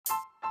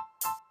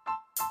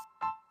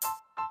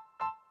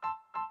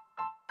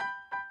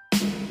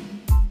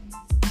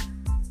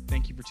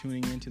for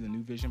tuning in to the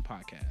New Vision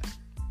podcast.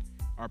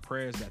 Our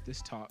prayer is that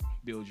this talk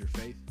builds your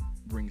faith,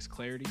 brings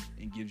clarity,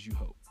 and gives you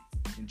hope.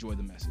 Enjoy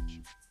the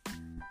message.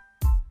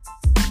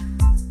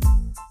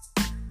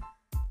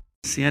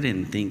 See, I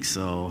didn't think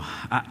so.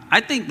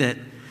 I think that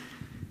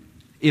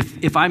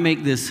if I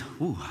make this,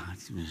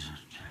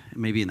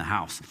 maybe in the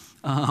house,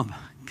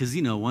 because,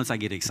 once I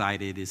get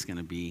excited, it's going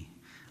to be,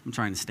 I'm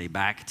trying to stay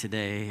back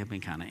today. I've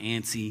been kind of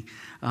antsy.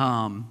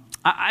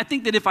 I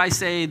think that if I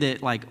say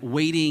that,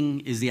 waiting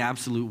is the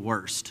absolute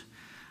worst,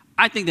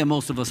 I think that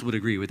most of us would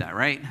agree with that,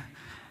 right?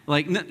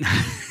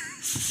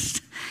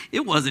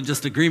 It wasn't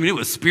just agreement. It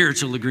was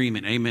spiritual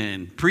agreement.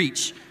 Amen.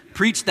 Preach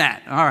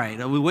that. All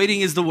right.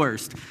 Waiting is the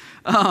worst.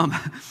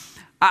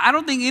 I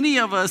don't think any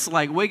of us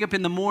wake up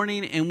in the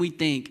morning and we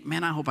think,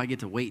 man, I hope I get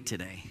to wait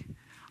today.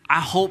 I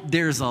hope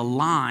there's a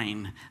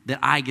line that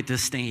I get to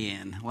stay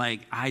in.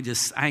 I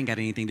ain't got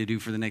anything to do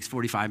for the next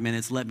 45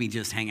 minutes. Let me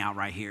just hang out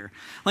right here.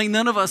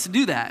 None of us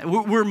do that.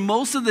 We're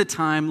most of the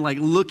time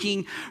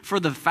looking for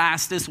the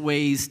fastest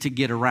ways to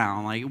get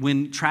around.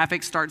 When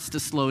traffic starts to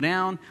slow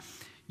down,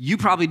 you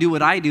probably do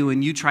what I do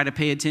and you try to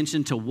pay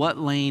attention to what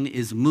lane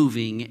is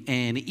moving.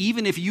 And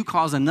even if you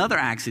cause another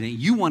accident,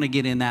 you want to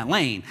get in that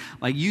lane.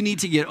 You need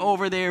to get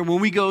over there.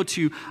 When we go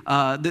to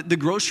the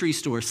grocery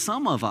store,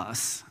 some of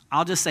us,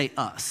 I'll just say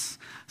us,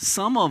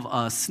 some of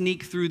us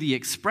sneak through the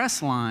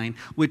express line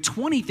with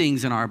 20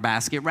 things in our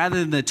basket rather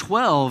than the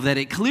 12 that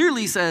it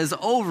clearly says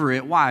over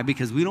it. Why?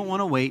 Because we don't want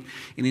to wait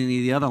in any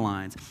of the other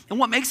lines. And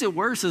what makes it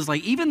worse is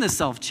even the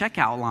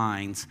self-checkout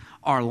lines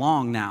are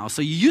long now.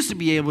 So you used to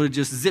be able to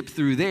just zip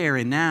through there,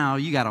 and now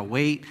you got to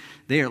wait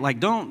there.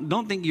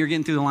 Don't think you're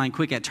getting through the line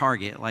quick at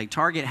Target.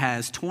 Target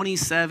has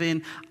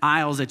 27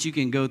 aisles that you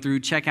can go through,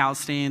 checkout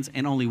stands,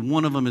 and only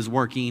one of them is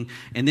working.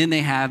 And then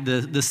they have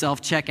the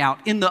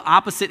self-checkout in the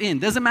opposite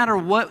end. Doesn't matter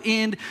what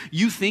end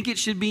you think it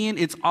should be in,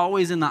 it's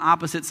always in the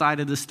opposite side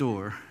of the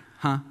store.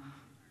 Huh?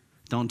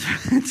 Don't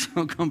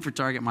come for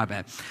Target, my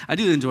bad. I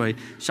do enjoy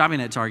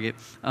shopping at Target,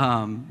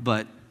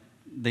 but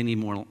they need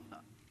more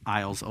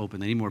aisles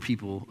open. They need more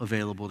people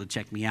available to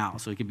check me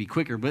out so it can be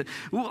quicker. But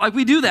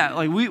we do that.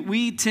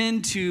 We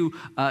tend to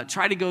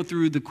try to go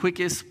through the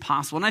quickest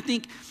possible. And I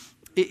think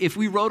if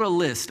we wrote a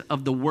list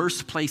of the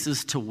worst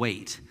places to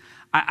wait,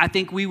 I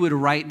think we would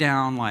write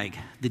down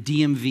the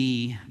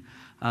DMV,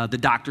 the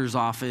doctor's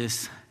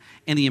office,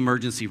 and the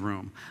emergency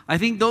room. I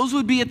think those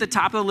would be at the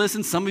top of the list,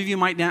 and some of you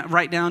might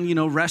write down,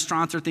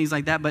 restaurants or things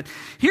like that. But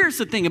here's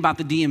the thing about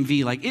the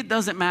DMV. It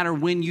doesn't matter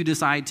when you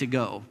decide to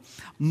go.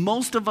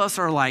 Most of us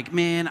are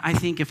man, I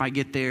think if I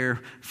get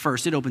there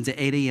first, it opens at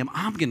 8 a.m.,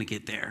 I'm going to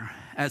get there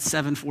at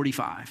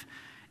 7:45.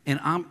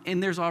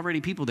 And there's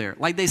already people there.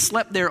 They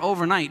slept there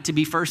overnight to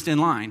be first in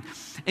line.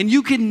 And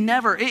you can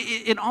never,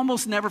 it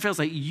almost never fails.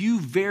 You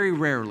very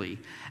rarely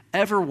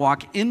ever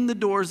walk in the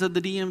doors of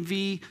the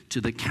DMV to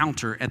the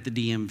counter at the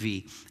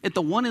DMV. At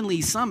the one in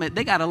Lee Summit,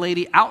 they got a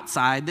lady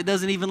outside that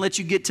doesn't even let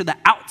you get to the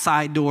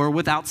outside door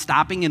without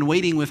stopping and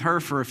waiting with her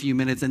for a few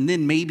minutes, and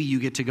then maybe you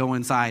get to go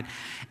inside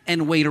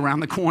and wait around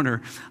the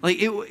corner.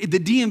 The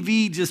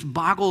DMV just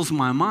boggles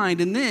my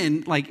mind. And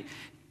then,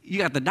 you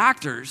got the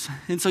doctors,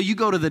 and so you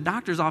go to the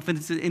doctor's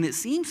office, and it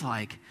seems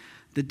like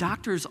the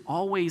doctors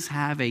always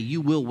have a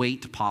you will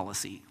wait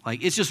policy.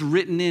 It's just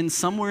written in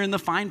somewhere in the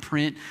fine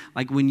print.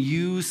 When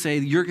you say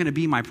you're going to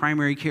be my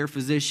primary care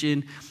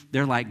physician,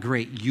 they're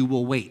great, you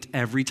will wait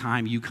every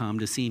time you come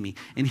to see me.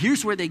 And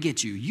here's where they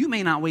get you. You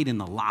may not wait in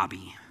the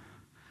lobby,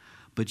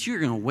 but you're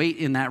going to wait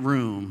in that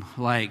room.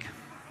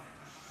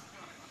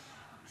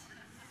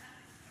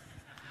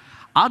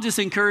 I'll just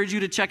encourage you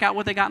to check out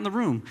what they got in the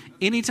room.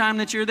 Anytime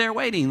that you're there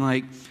waiting,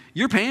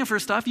 you're paying for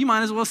stuff, you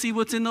might as well see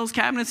what's in those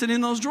cabinets and in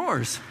those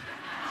drawers.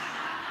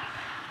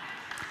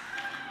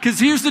 Because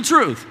here's the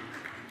truth.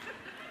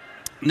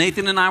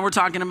 Nathan and I were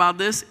talking about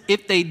this.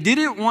 If they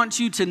didn't want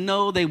you to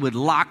know, they would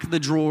lock the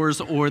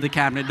drawers or the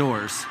cabinet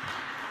doors.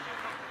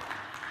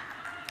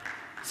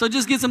 So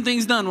just get some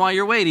things done while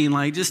you're waiting.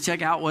 Just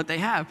check out what they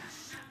have.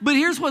 But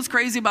here's what's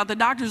crazy about the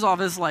doctor's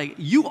office.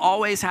 You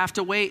always have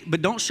to wait,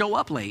 but don't show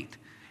up late.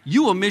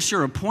 You will miss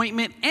your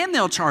appointment, and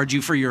they'll charge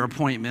you for your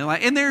appointment.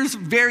 And there's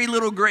very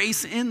little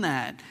grace in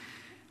that.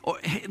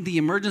 The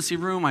emergency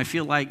room, I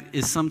feel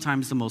is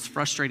sometimes the most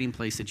frustrating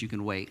place that you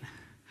can wait.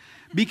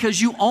 Because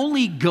you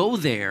only go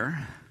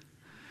there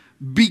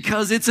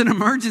because it's an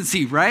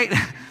emergency, right?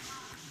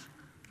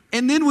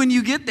 And then when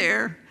you get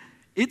there,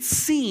 it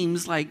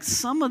seems like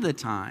some of the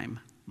time,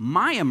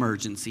 my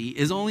emergency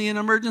is only an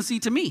emergency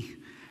to me.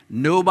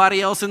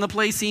 Nobody else in the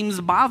place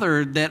seems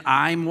bothered that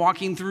I'm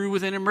walking through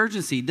with an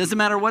emergency. Doesn't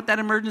matter what that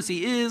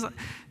emergency is.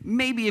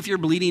 Maybe if you're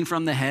bleeding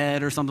from the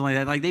head or something like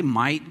that, they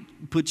might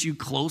put you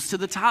close to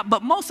the top.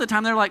 But most of the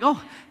time, they're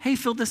oh, hey,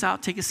 fill this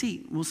out, take a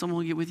seat. Well, someone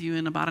will get with you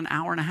in about an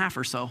hour and a half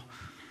or so.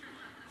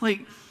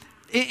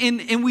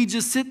 And we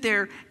just sit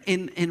there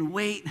and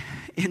wait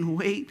and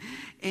wait.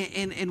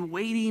 And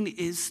waiting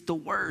is the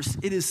worst.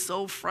 It is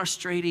so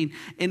frustrating.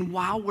 And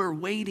while we're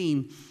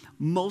waiting,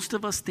 most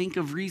of us think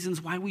of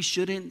reasons why we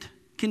shouldn't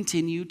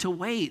continue to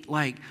wait.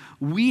 Like,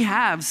 we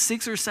have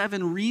 6 or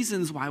 7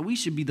 reasons why we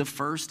should be the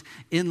first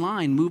in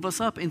line. Move us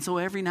up. And so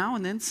every now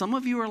and then, some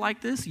of you are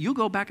like this. You'll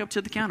go back up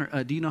to the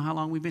counter. Do you know how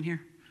long we've been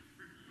here?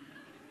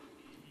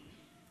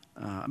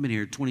 I've been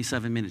here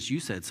 27 minutes.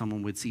 You said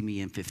someone would see me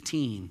in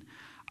 15.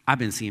 I've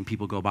been seeing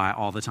people go by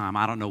all the time.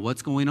 I don't know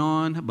what's going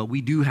on, but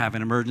we do have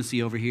an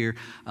emergency over here.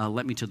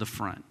 Let me to the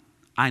front.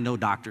 I know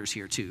doctors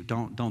here too.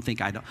 Don't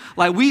think I don't.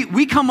 Like,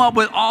 we come up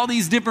with all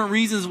these different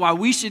reasons why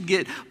we should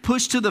get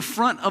pushed to the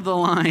front of the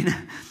line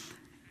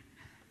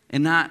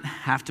and not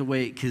have to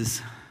wait,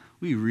 because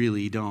we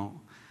really don't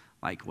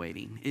like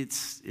waiting.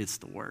 It's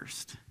the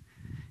worst,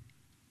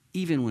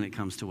 even when it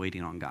comes to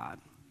waiting on God.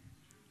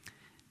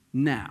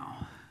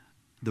 Now,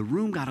 the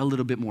room got a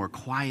little bit more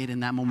quiet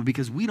in that moment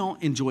because we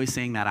don't enjoy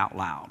saying that out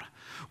loud.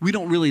 We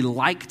don't really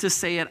like to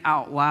say it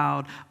out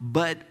loud,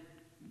 but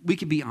we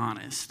can be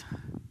honest.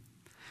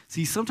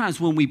 See, sometimes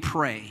when we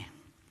pray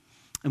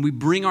and we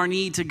bring our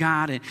need to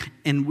God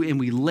and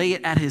we lay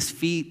it at his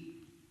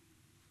feet,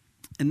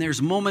 and there's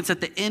moments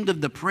at the end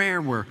of the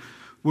prayer where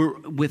we're,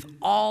 with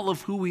all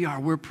of who we are,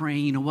 we're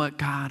praying, you know what,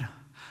 God,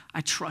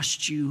 I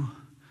trust you,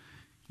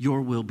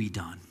 your will be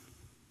done.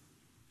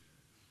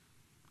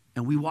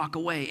 And we walk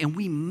away and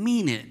we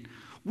mean it.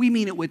 We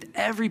mean it with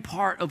every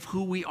part of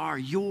who we are.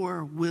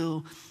 Your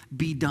will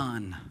be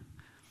done.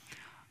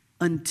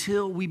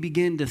 Until we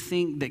begin to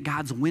think that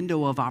God's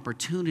window of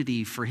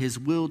opportunity for his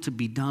will to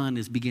be done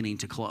is beginning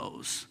to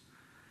close.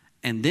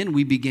 And then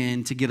we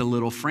begin to get a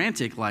little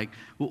frantic, like,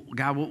 well,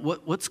 God,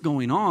 what's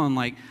going on?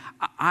 Like,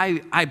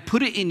 I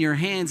put it in your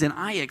hands and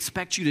I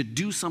expect you to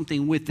do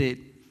something with it.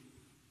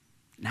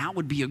 Now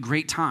would be a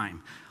great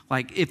time.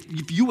 Like,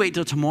 if you wait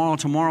till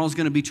tomorrow's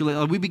going to be too late.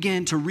 Like, we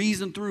begin to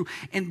reason through,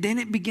 and then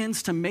it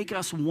begins to make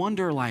us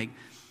wonder, like,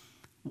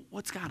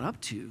 what's God up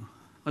to?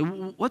 Like,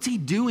 what's he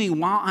doing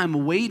while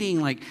I'm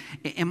waiting? Like,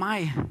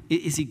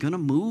 is he going to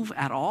move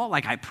at all?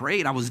 Like, I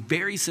prayed. I was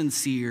very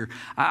sincere.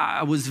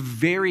 I was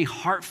very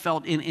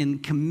heartfelt in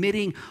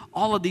committing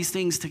all of these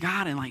things to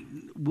God. And, like,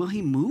 will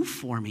he move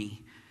for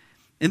me?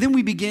 And then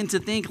we begin to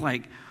think,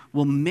 like,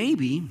 well,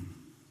 maybe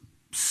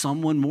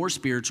someone more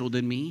spiritual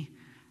than me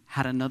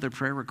had another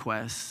prayer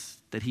request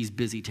that he's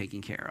busy taking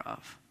care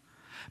of.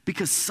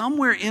 Because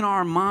somewhere in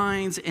our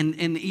minds, and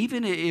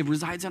even it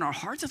resides in our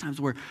hearts at times,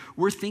 where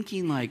we're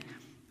thinking like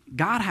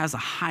God has a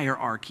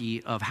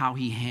hierarchy of how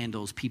he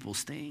handles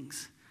people's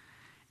things.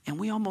 And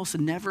we almost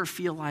never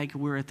feel like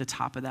we're at the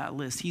top of that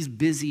list. He's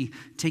busy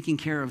taking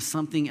care of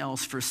something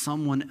else for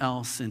someone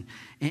else. And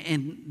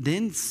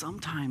then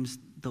sometimes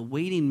the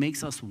waiting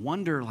makes us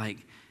wonder,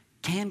 like,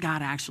 can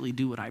God actually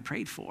do what I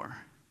prayed for?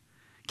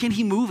 Can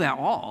he move at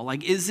all?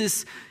 Like, is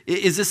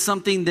this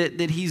something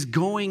that he's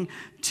going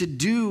to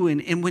do?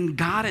 And when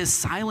God is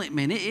silent,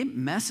 man, it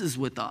messes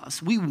with us.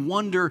 We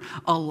wonder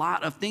a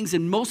lot of things,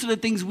 and most of the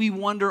things we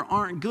wonder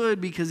aren't good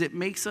because it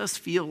makes us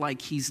feel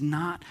like he's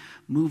not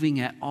moving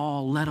at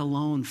all, let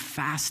alone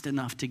fast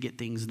enough to get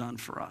things done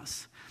for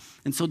us.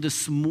 And so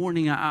this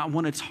morning, I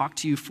want to talk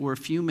to you for a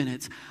few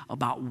minutes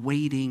about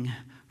waiting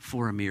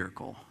for a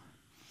miracle.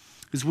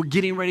 Because we're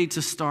getting ready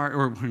to start,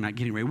 or we're not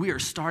getting ready, we are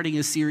starting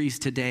a series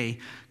today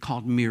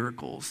called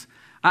Miracles.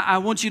 I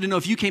want you to know,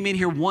 if you came in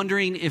here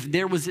wondering if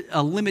there was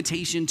a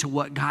limitation to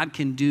what God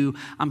can do,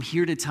 I'm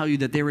here to tell you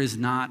that there is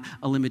not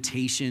a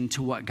limitation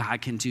to what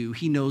God can do.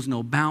 He knows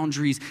no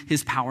boundaries.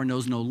 His power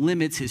knows no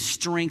limits. His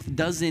strength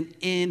doesn't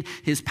end.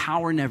 His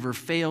power never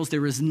fails.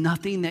 There is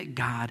nothing that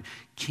God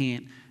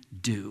can't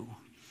do.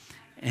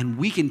 And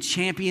we can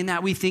champion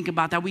that. We think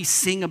about that. We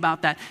sing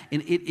about that.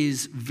 And it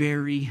is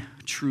very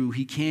true.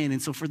 He can. And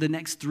so for the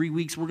next 3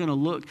 weeks, we're going to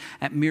look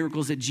at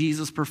miracles that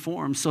Jesus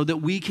performed so that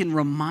we can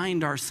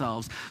remind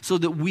ourselves, so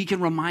that we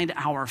can remind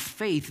our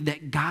faith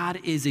that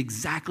God is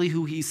exactly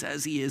who he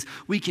says he is.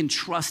 We can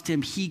trust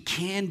him. He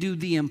can do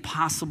the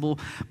impossible.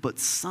 But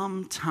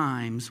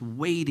sometimes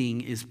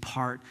waiting is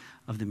part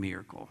of the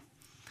miracle.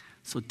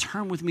 So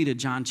turn with me to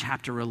John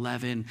chapter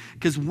 11,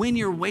 because when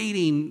you're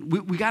waiting,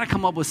 we got to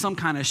come up with some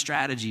kind of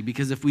strategy,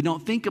 because if we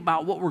don't think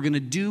about what we're going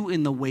to do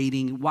in the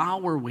waiting, while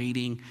we're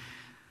waiting,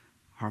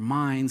 our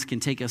minds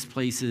can take us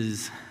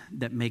places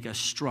that make us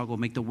struggle,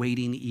 make the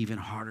waiting even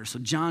harder. So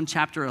John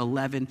chapter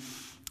 11,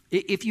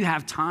 if you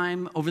have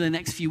time over the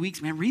next few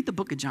weeks, man, read the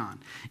book of John.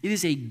 It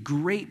is a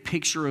great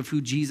picture of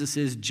who Jesus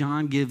is.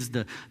 John gives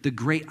the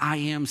great I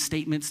am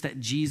statements that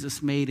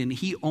Jesus made, and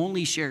he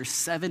only shares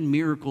 7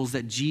 miracles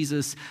that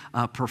Jesus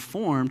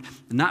performed,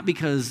 not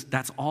because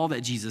that's all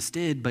that Jesus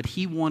did, but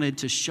he wanted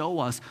to show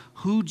us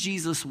who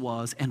Jesus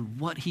was and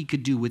what he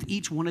could do with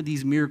each one of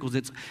these miracles.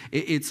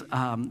 It's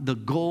the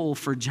goal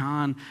for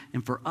John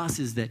and for us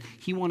is that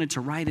he wanted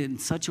to write it in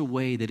such a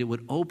way that it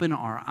would open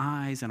our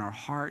eyes and our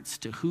hearts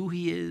to who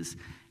he is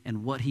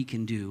and what he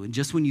can do. And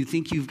just when you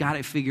think you've got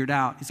it figured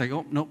out, he's like,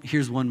 oh, nope,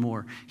 here's one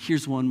more,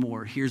 here's one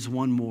more, here's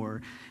one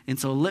more. And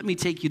so let me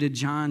take you to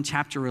John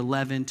chapter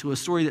 11, to a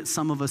story that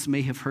some of us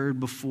may have heard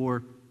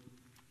before.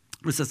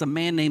 It says a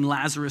man named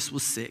Lazarus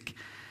was sick.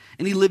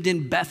 And he lived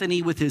in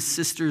Bethany with his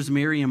sisters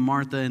Mary and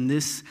Martha, and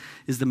this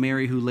is the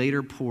Mary who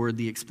later poured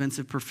the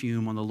expensive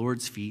perfume on the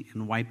Lord's feet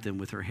and wiped them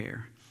with her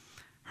hair.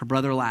 Her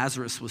brother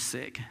Lazarus was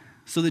sick.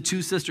 So the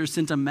two sisters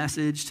sent a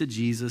message to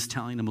Jesus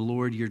telling him,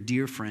 Lord, your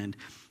dear friend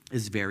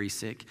is very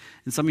sick.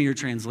 In some of your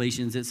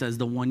translations, it says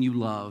the one you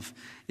love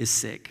is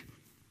sick.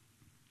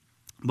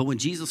 But when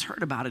Jesus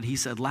heard about it, he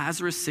said,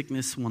 Lazarus'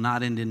 sickness will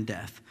not end in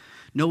death.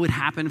 No, it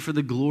happened for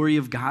the glory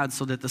of God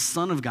so that the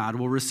Son of God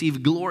will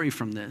receive glory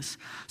from this.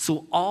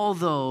 So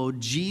although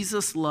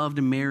Jesus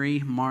loved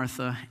Mary,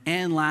 Martha,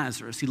 and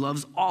Lazarus, he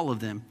loves all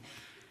of them,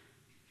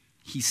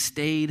 he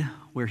stayed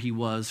where he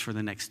was for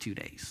the next 2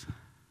 days.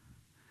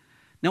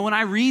 Now, when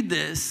I read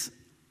this,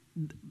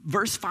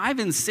 verse 5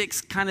 and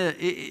 6 kind of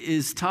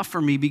is tough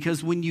for me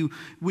because when you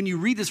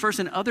read this verse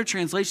in other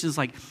translations,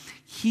 like,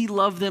 he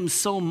loved them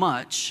so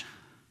much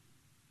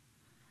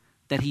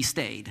that he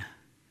stayed.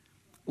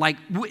 Like,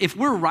 if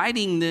we're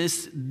writing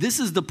this,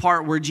 this is the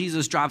part where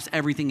Jesus drops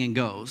everything and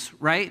goes,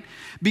 right?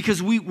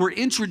 Because we're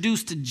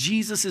introduced to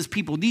Jesus'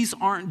 people. These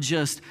aren't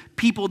just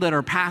people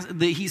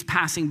that he's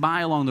passing by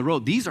along the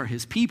road. These are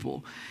his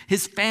people.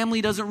 His family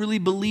doesn't really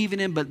believe in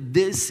him, but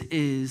this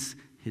is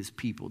his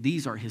people.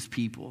 These are his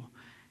people.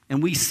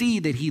 And we see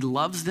that he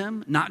loves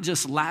them, not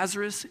just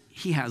Lazarus.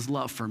 He has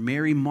love for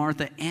Mary,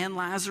 Martha, and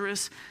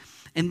Lazarus,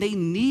 and they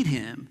need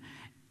him.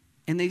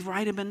 And they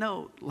write him a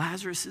note.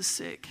 Lazarus is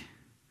sick.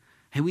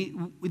 Hey,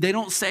 they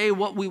don't say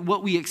what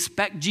we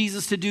expect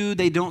Jesus to do.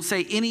 They don't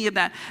say any of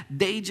that.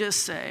 They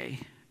just say,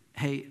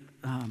 hey,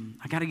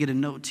 I got to get a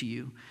note to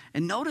you.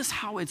 And notice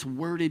how it's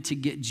worded to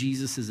get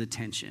Jesus'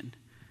 attention.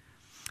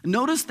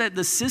 Notice that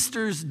the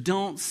sisters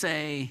don't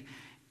say,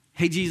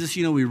 hey, Jesus,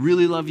 we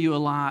really love you a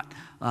lot.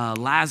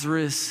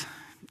 Lazarus,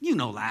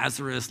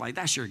 Lazarus, like,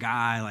 that's your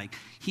guy. Like,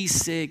 he's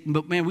sick.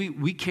 But, man,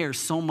 we care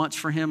so much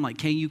for him. Like,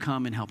 can you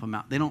come and help him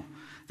out? They don't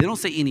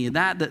say any of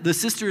that. The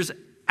sisters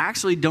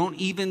actually don't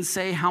even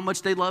say how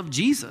much they love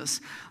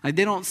Jesus. Like,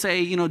 they don't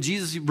say,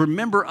 Jesus,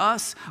 remember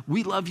us.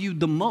 We love you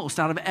the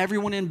most out of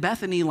everyone in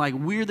Bethany. Like,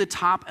 we're the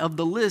top of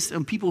the list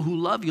of people who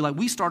love you. Like,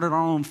 we started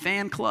our own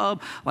fan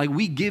club. Like,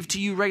 we give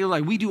to you regularly.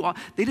 Like, we do all.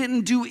 They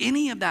didn't do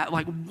any of that.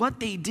 Like, what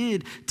they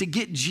did to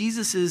get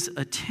Jesus'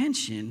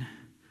 attention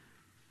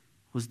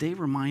was they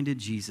reminded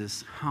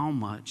Jesus how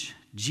much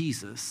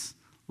Jesus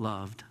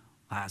loved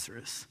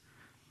Lazarus.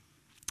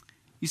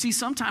 You see,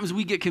 sometimes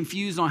we get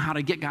confused on how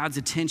to get God's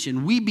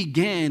attention. We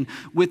begin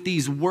with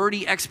these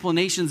wordy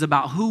explanations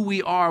about who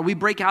we are. We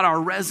break out our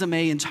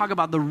resume and talk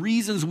about the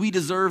reasons we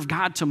deserve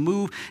God to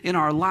move in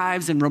our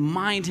lives and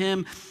remind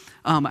him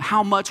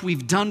how much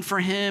we've done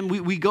for him.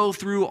 We go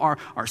through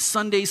our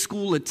Sunday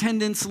school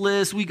attendance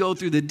list. We go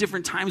through the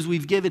different times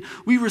we've given.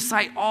 We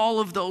recite all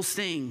of those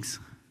things.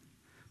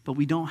 But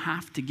we don't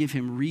have to give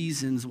him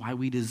reasons why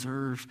we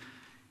deserve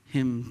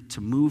him to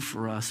move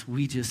for us.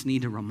 We just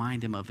need to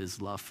remind him of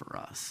his love for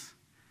us.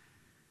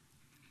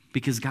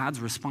 Because God's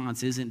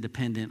response isn't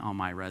dependent on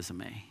my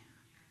resume.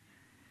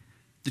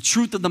 The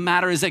truth of the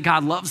matter is that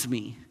God loves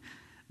me.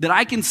 That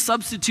I can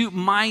substitute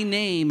my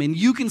name and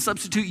you can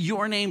substitute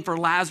your name for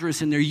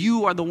Lazarus in there.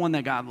 You are the one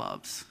that God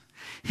loves.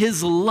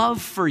 His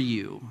love for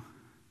you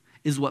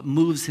is what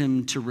moves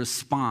him to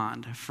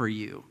respond for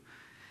you.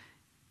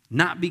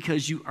 Not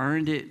because you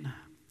earned it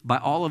by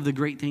all of the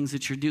great things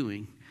that you're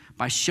doing.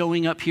 By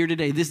showing up here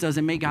today, this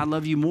doesn't make God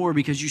love you more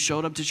because you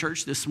showed up to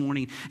church this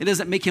morning. It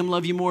doesn't make him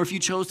love you more if you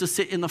chose to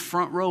sit in the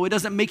front row. It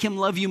doesn't make him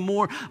love you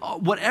more.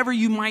 Whatever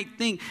you might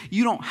think,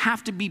 you don't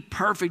have to be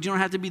perfect. You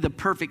don't have to be the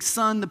perfect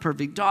son, the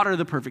perfect daughter,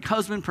 the perfect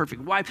husband,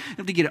 perfect wife. You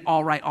have to get it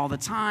all right all the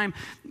time.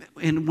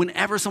 And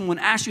whenever someone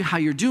asks you how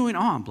you're doing,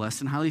 I'm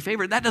blessed and highly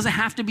favored. That doesn't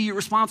have to be your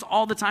response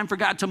all the time for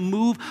God to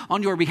move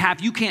on your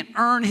behalf. You can't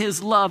earn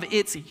his love.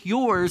 It's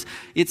yours.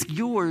 It's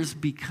yours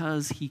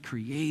because he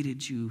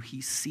created you.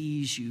 He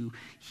sees you.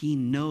 He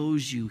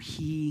knows you.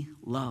 He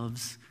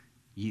loves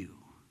you.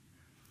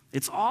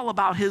 It's all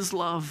about his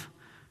love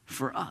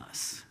for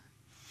us.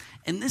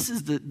 And this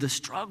is the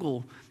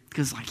struggle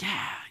because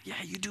yeah,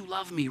 you do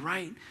love me,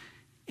 right?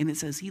 And it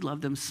says he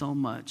loved them so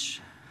much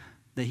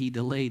that he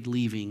delayed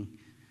leaving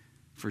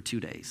for 2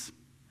 days.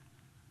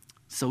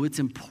 So it's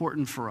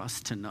important for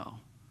us to know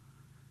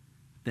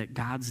that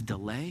God's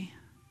delay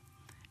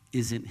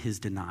isn't his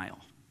denial.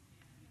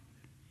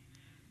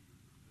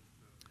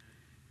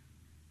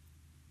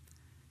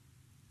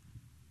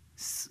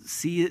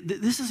 See,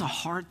 this is a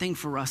hard thing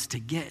for us to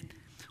get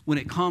when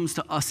it comes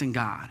to us and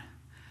God.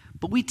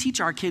 But we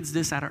teach our kids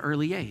this at an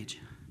early age.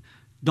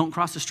 Don't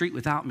cross the street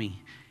without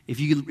me. If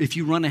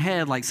you run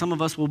ahead, like some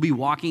of us will be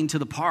walking to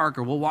the park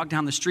or we'll walk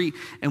down the street,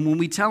 and when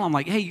we tell them,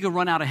 like, hey, you can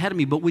run out ahead of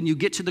me, but when you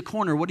get to the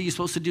corner, what are you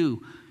supposed to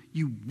do?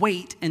 You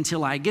wait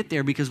until I get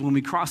there, because when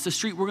we cross the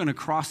street, we're going to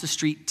cross the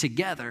street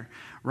together,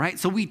 right?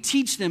 So we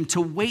teach them to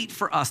wait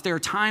for us. There are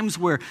times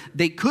where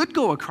they could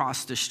go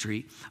across the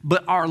street,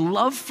 but our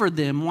love for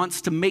them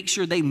wants to make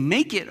sure they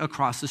make it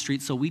across the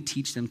street, so we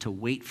teach them to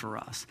wait for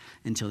us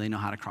until they know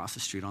how to cross the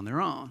street on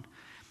their own.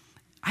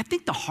 I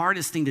think the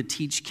hardest thing to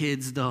teach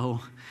kids,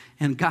 though,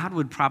 and God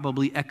would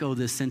probably echo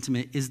this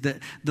sentiment, is the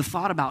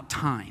thought about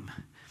time.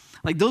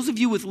 Like those of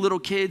you with little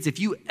kids, if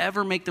you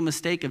ever make the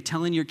mistake of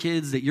telling your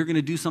kids that you're going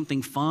to do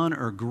something fun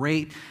or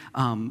great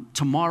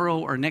tomorrow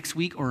or next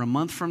week or a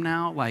month from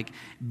now, like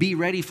be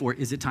ready for it.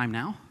 Is it time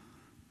now?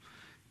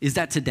 Is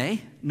that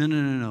today?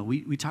 No.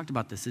 We talked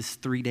about this. This is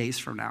 3 days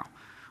from now.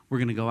 We're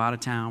going to go out of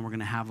town. We're going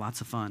to have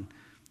lots of fun.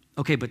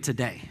 Okay, but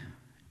today.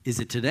 Is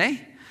it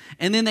today?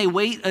 And then they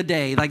wait a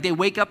day. Like they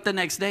wake up the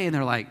next day and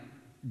they're like,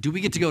 do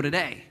we get to go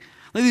today?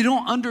 Like they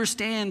don't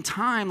understand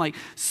time. Like,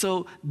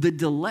 so the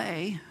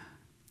delay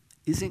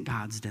isn't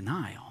God's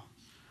denial.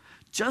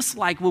 Just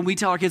like when we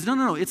tell our kids,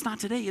 no, it's not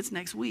today, it's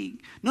next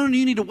week. No,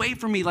 you need to wait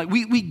for me. Like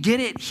we get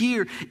it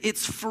here.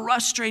 It's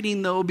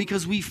frustrating though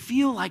because we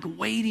feel like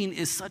waiting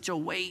is such a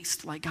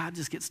waste. Like God,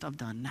 just get stuff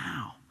done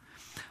now.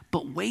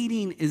 But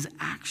waiting is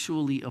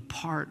actually a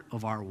part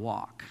of our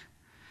walk.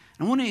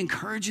 I want to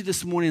encourage you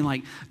this morning,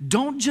 like,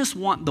 don't just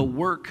want the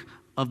work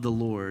of the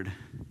Lord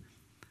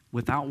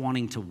without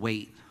wanting to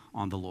wait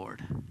on the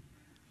Lord.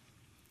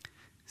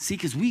 See,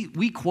 because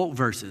we quote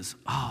verses.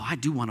 Oh, I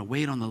do want to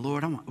wait on the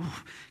Lord.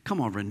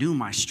 Come on, renew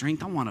my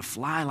strength. I want to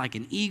fly like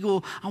an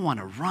eagle. I want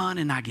to run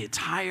and not get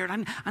tired.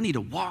 I need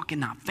to walk and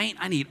not faint.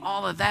 I need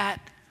all of that.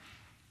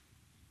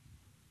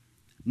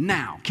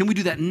 Now, can we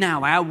do that now?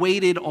 Like I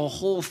waited a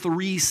whole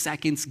 3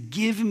 seconds.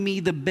 Give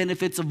me the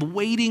benefits of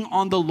waiting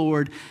on the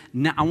Lord.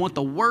 Now, I want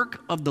the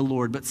work of the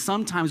Lord, but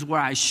sometimes where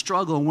I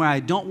struggle and where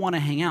I don't want to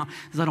hang out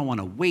is I don't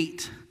want to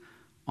wait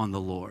on the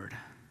Lord.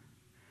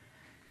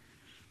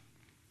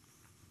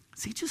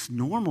 See, just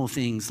normal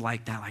things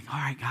like that, like, all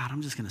right, God,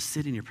 I'm just going to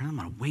sit in your presence.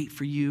 I'm going to wait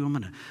for you.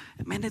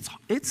 Man,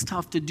 it's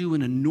tough to do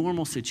in a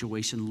normal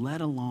situation,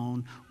 let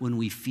alone when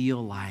we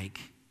feel like,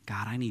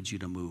 God, I need you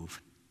to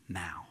move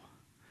now.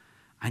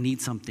 I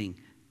need something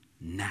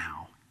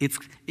now.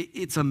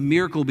 It's a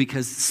miracle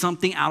because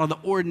something out of the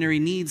ordinary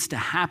needs to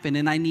happen,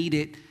 and I need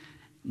it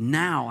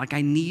now. Like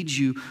I need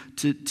you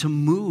to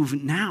move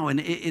now. And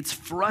it's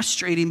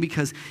frustrating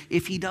because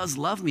if he does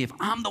love me, if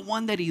I'm the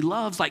one that he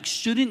loves, like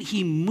shouldn't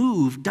he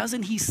move?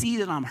 Doesn't he see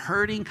that I'm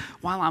hurting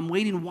while I'm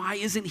waiting? Why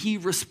isn't he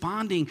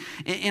responding?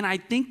 And I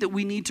think that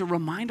we need to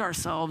remind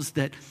ourselves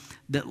that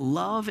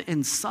love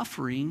and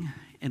suffering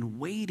and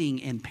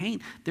waiting and pain,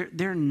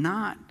 they're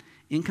not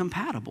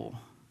incompatible.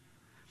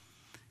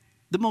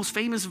 The most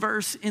famous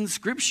verse in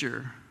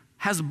Scripture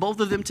has both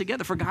of them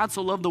together. For God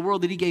so loved the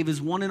world that he gave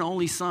his one and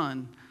only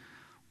son.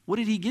 What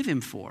did he give him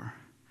for?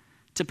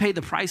 To pay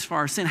the price for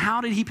our sin.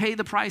 How did he pay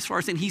the price for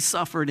our sin? He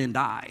suffered and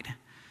died.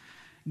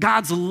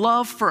 God's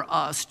love for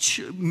us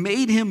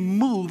made him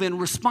move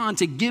and respond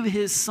to give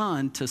his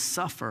son to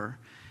suffer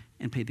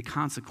and pay the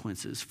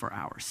consequences for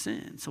our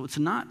sin. So it's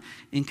not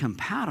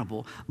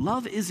incompatible.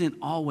 Love isn't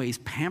always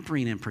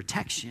pampering and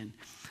protection.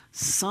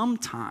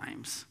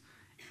 Sometimes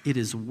it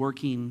is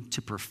working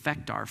to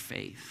perfect our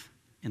faith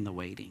in the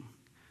waiting.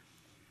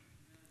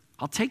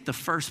 I'll take the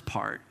first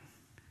part.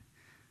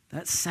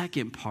 That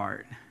second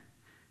part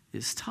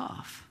is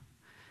tough.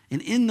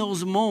 And in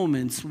those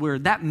moments where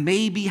that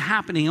may be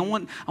happening, I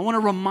want to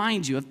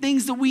remind you of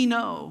things that we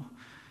know.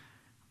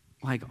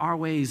 Like our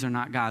ways are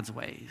not God's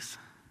ways.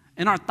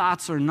 And our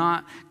thoughts are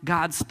not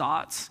God's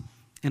thoughts.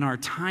 And our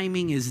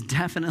timing is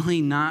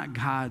definitely not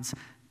God's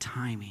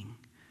timing.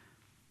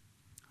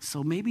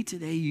 So maybe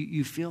today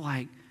you feel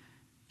like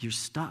you're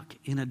stuck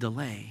in a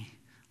delay.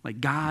 Like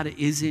God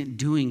isn't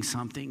doing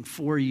something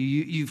for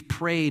you. You've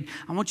prayed.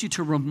 I want you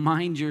to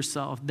remind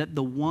yourself that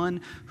the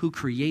one who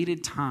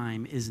created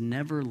time is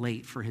never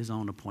late for his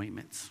own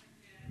appointments.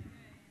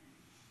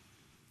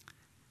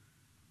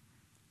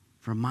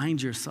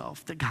 Remind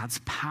yourself that God's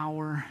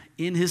power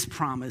in his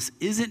promise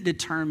isn't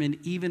determined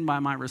even by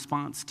my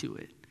response to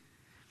it.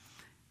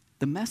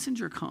 The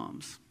messenger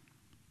comes.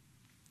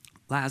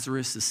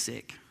 Lazarus is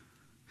sick.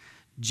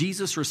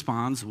 Jesus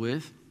responds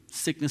with,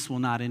 sickness will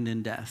not end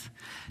in death.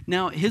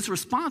 Now, his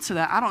response to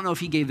that, I don't know if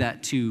he gave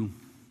that to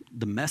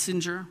the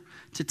messenger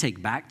to take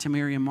back to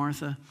Mary and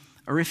Martha,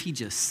 or if he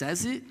just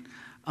says it.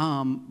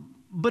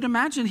 But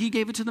imagine he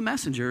gave it to the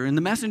messenger, and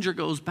the messenger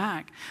goes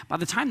back. By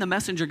the time the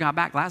messenger got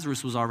back,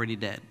 Lazarus was already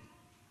dead.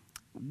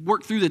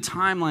 Work through the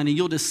timeline, and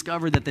you'll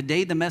discover that the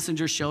day the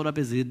messenger showed up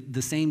is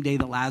the same day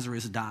that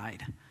Lazarus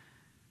died.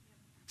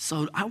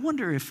 So I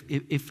wonder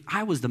if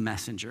I was the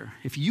messenger,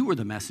 if you were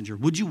the messenger,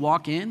 would you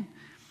walk in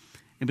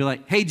and be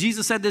like, hey,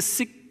 Jesus said this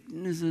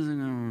sickness isn't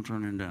going to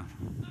turn into death.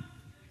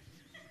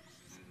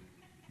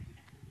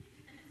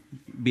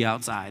 Be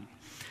outside.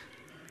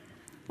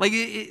 Like,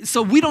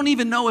 so we don't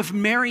even know if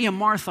Mary and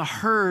Martha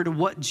heard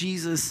what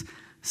Jesus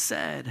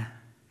said.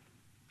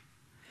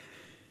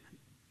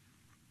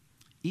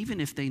 Even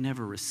if they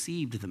never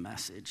received the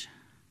message,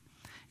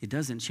 it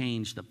doesn't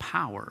change the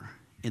power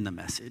in the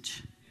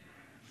message.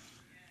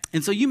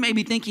 And so you may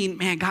be thinking,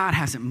 man, God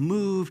hasn't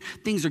moved.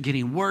 Things are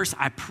getting worse.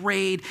 I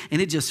prayed, and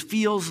it just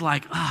feels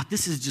like,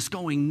 this is just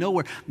going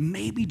nowhere.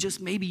 Maybe, just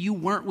maybe, you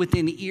weren't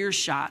within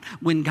earshot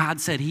when God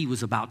said he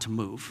was about to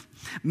move.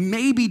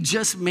 Maybe,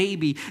 just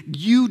maybe,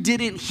 you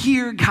didn't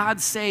hear God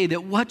say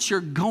that what you're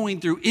going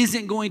through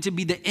isn't going to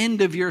be the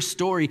end of your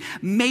story.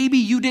 Maybe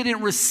you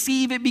didn't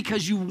receive it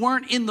because you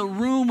weren't in the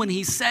room when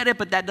he said it,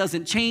 but that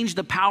doesn't change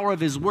the power of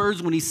his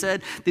words when he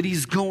said that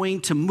he's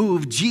going to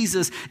move.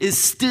 Jesus is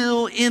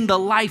still in the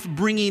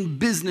life-bringing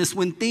business.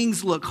 When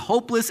things look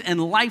hopeless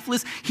and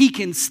lifeless, he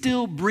can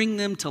still bring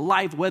them to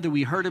life, whether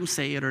we heard him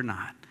say it or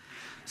not.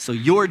 So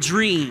your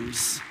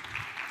dreams,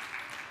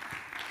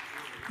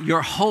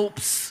 your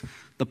hopes,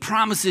 the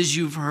promises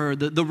you've heard,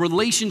 the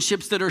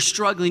relationships that are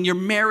struggling, your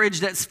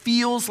marriage that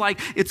feels like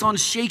it's on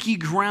shaky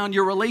ground,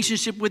 your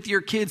relationship with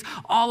your kids,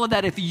 all of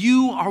that. If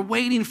you are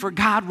waiting for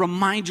God,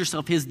 remind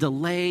yourself his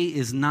delay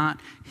is not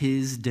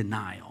his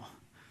denial.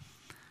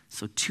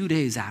 So 2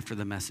 days after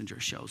the messenger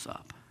shows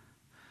up,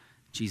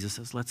 Jesus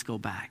says, let's go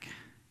back.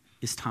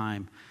 It's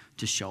time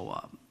to show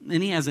up.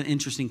 And he has an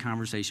interesting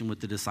conversation with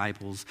the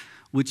disciples,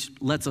 which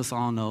lets us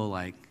all know,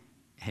 like,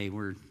 hey,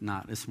 we're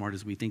not as smart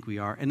as we think we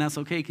are. And that's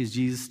okay, because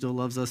Jesus still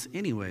loves us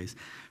anyways.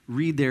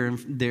 Read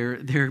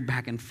their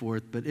back and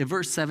forth. But in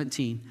verse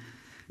 17,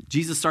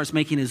 Jesus starts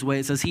making his way.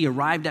 It says he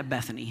arrived at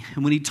Bethany.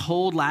 And when he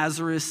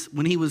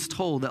was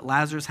told that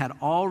Lazarus had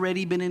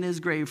already been in his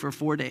grave for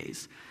 4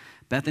 days,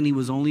 Bethany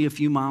was only a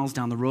few miles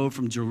down the road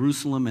from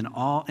Jerusalem,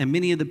 and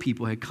many of the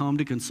people had come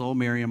to console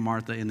Mary and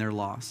Martha in their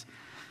loss.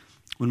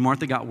 When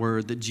Martha got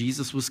word that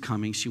Jesus was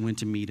coming, she went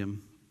to meet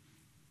him.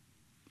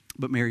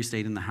 But Mary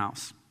stayed in the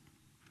house.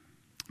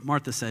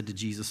 Martha said to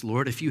Jesus,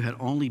 Lord, if you had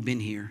only been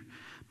here,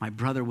 my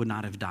brother would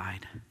not have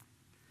died.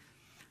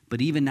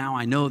 But even now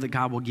I know that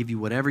God will give you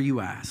whatever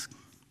you ask.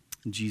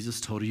 And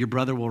Jesus told her, your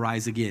brother will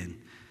rise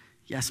again.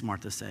 Yes,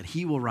 Martha said,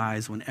 he will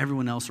rise when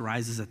everyone else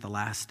rises at the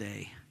last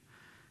day.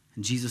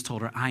 And Jesus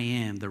told her, I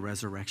am the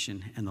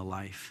resurrection and the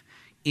life.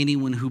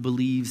 Anyone who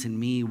believes in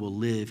me will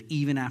live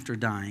even after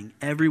dying.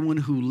 Everyone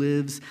who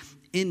lives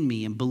in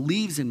me and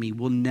believes in me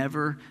will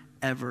never,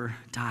 ever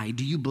die.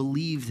 Do you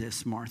believe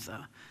this,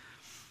 Martha?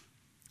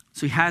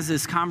 So he has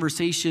this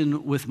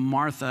conversation with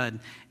Martha,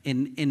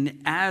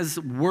 and as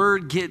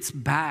word gets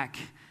back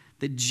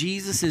that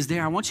Jesus is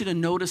there, I want you to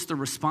notice the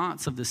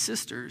response of the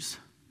sisters.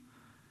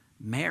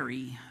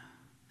 Mary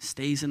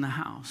stays in the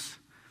house.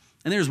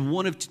 And there's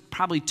one of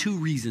probably two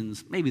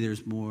reasons. Maybe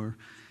there's more.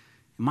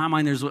 In my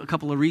mind, there's a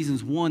couple of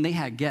reasons. One, they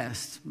had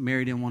guests.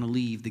 Mary didn't want to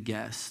leave the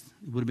guests.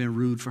 It would have been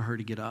rude for her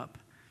to get up.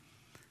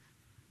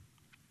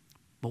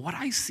 But what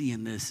I see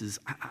in this is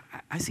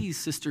I see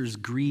sisters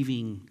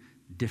grieving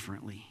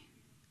differently.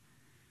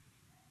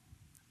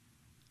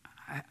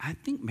 I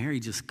think Mary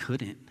just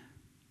couldn't.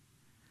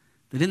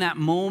 That in that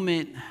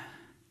moment, I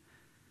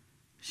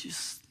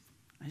just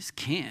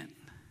can't.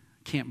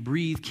 Can't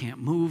breathe, can't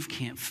move,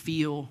 can't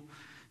feel.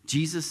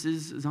 Jesus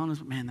is on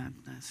his, man,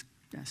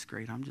 that's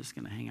great. I'm just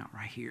going to hang out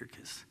right here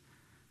because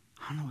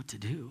I don't know what to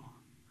do.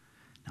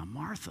 Now,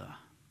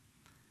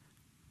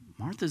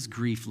 Martha's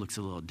grief looks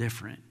a little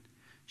different.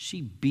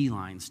 She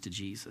beelines to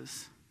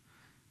Jesus.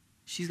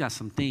 She's got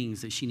some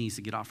things that she needs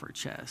to get off her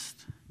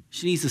chest.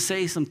 She needs to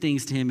say some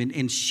things to him,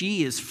 and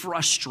she is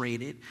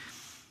frustrated.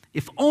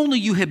 If only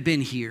you had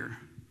been here.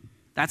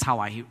 That's how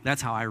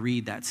I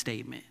read that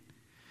statement.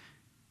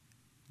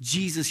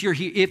 Jesus, you're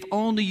here. If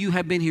only you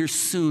had been here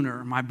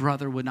sooner, my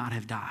brother would not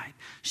have died.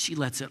 She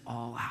lets it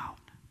all out.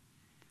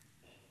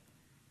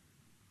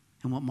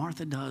 And what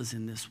Martha does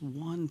in this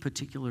one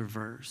particular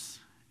verse,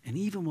 and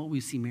even what we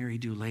see Mary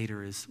do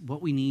later, is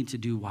what we need to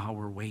do while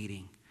we're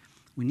waiting.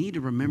 We need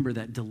to remember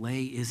that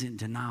delay isn't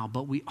denial,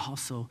 but we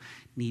also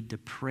need to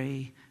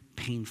pray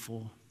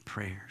painful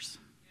prayers.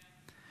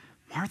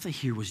 Martha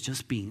here was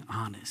just being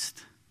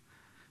honest.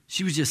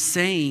 She was just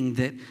saying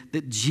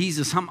that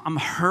Jesus, I'm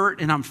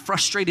hurt and I'm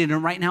frustrated,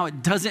 and right now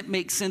it doesn't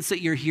make sense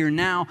that you're here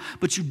now,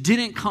 but you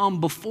didn't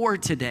come before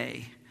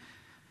today.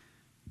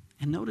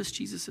 And notice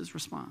Jesus'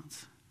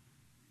 response.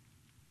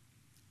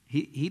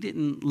 He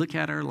didn't look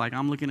at her like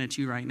I'm looking at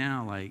you right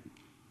now, like,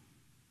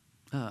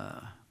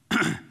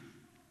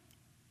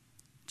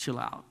 chill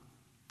out.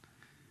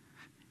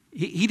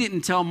 He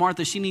didn't tell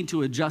Martha she needed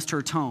to adjust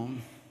her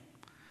tone.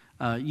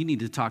 You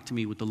need to talk to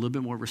me with a little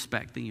bit more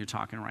respect than you're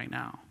talking right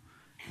now.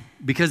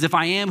 Because if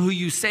I am who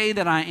you say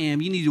that I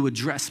am, you need to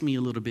address me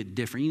a little bit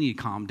different. You need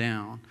to calm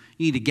down.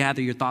 You need to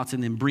gather your thoughts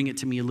and then bring it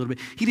to me a little bit.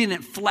 He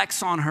didn't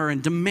flex on her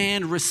and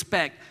demand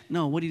respect.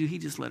 No, what did he do? He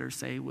just let her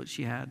say what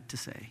she had to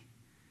say.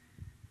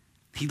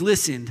 He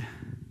listened.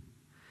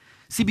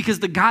 See, because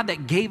the God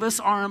that gave us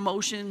our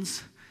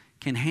emotions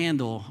can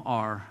handle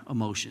our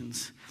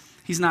emotions.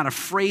 He's not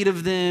afraid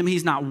of them.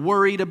 He's not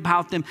worried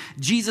about them.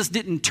 Jesus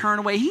didn't turn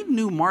away. He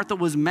knew Martha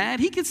was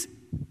mad.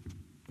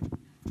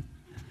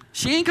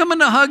 She ain't coming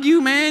to hug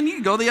you, man. You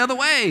can go the other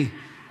way.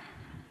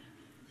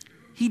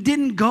 He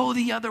didn't go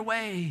the other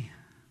way.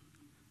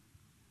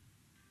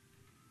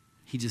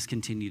 He just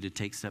continued to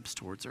take steps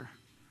towards her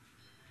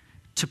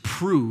to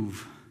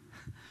prove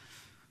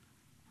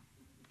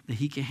that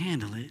he can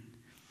handle it.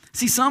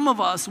 See, some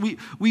of us,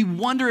 we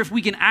wonder if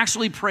we can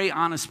actually pray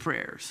honest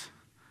prayers.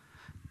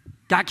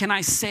 God, can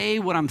I say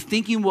what I'm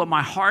thinking, what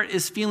my heart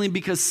is feeling?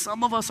 Because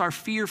some of us are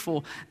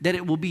fearful that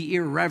it will be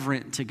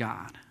irreverent to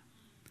God.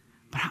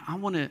 But I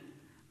want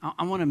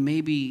to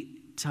maybe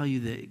tell you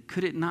that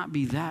could it not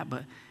be that,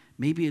 but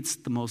maybe it's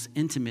the most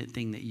intimate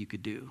thing that you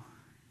could do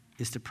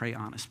is to pray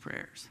honest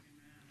prayers.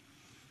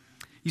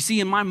 You see,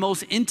 in my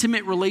most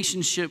intimate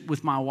relationship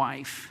with my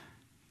wife,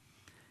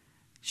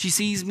 she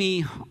sees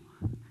me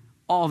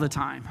all the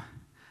time.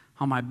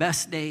 On my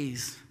best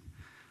days,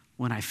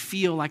 when I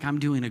feel like I'm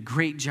doing a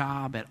great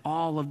job at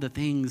all of the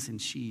things,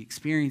 and she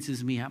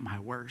experiences me at my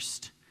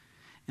worst.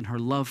 And her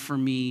love for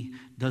me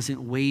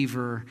doesn't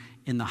waver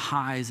in the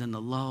highs and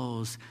the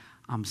lows.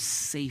 I'm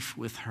safe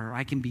with her.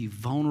 I can be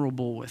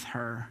vulnerable with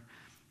her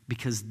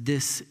because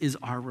this is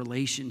our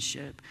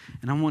relationship.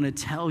 And I want to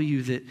tell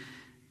you that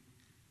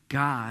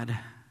God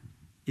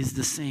is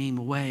the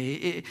same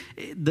way.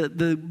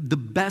 The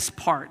best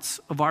parts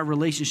of our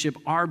relationship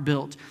are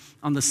built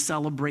on the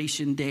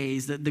celebration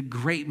days, the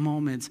great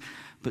moments,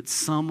 but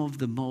some of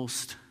the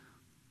most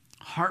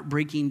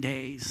heartbreaking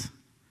days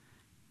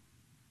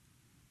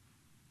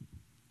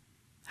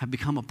have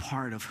become a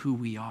part of who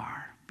we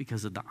are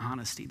because of the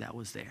honesty that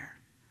was there.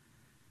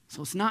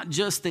 So it's not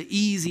just the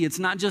easy, it's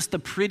not just the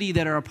pretty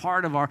that are a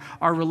part of our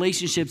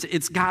relationships.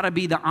 It's got to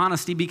be the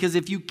honesty, because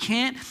if you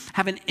can't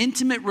have an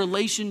intimate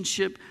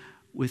relationship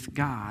with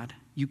God,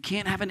 you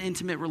can't have an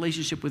intimate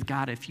relationship with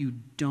God if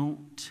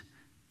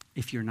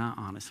you're not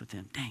honest with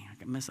him. Dang,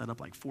 I messed that up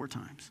like 4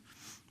 times.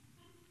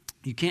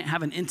 You can't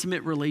have an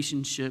intimate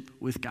relationship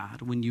with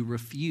God when you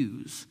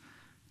refuse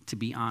to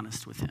be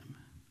honest with him.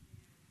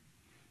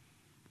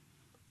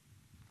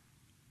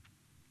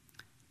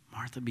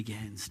 Martha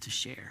begins to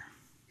share.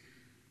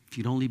 If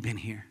you'd only been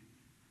here.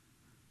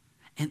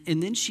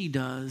 And then she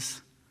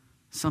does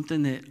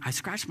something that I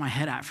scratched my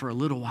head at for a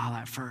little while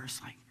at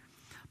first.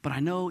 But I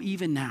know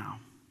even now,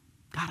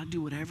 God, I'll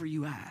do whatever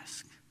you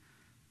ask.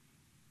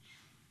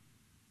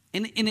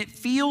 And it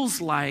feels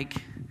like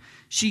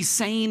she's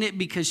saying it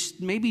because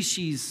maybe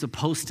she's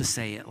supposed to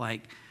say it.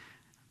 Like,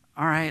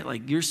 all right,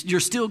 like you're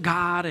still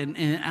God, and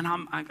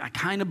I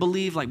kind of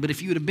believe, but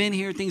if you would have been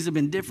here, things have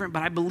been different.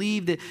 But I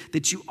believe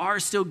that you are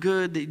still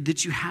good,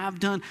 that you have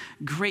done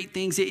great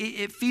things.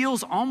 It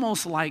feels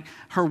almost like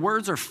her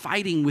words are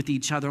fighting with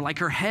each other, like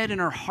her head and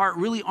her heart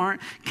really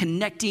aren't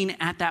connecting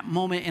at that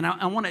moment. And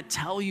I want to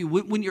tell you,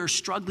 when you're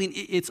struggling,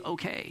 it's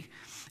okay.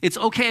 It's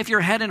okay if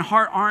your head and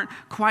heart aren't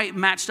quite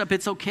matched up.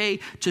 It's okay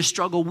to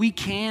struggle. We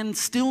can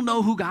still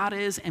know who God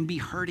is and be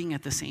hurting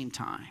at the same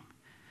time.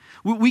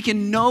 We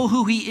can know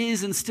who he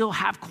is and still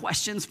have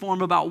questions for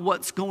him about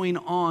what's going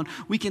on.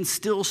 We can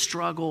still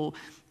struggle,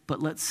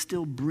 but let's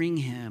still bring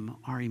him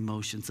our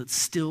emotions. Let's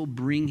still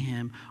bring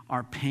him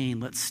our pain.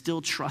 Let's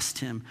still trust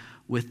him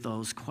with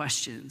those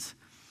questions.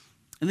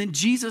 And then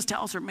Jesus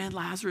tells her, man,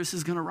 Lazarus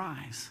is going to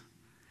rise.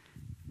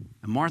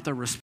 And Martha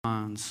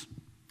responds,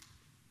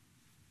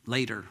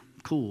 later,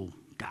 cool,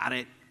 got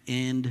it,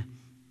 end,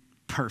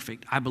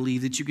 perfect. I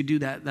believe that you could do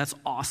that. That's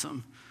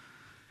awesome.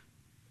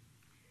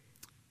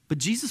 But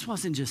Jesus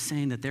wasn't just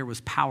saying that there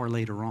was power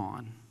later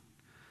on.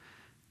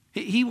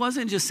 He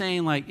wasn't just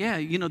saying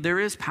there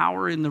is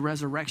power in the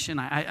resurrection.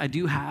 I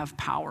do have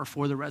power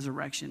for the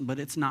resurrection, but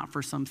it's not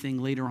for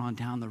something later on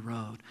down the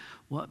road.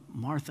 What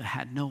Martha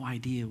had no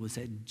idea was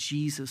that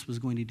Jesus was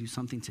going to do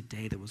something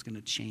today that was going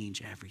to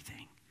change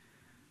everything.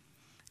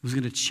 It was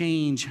going to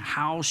change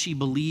how she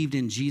believed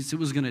in Jesus. It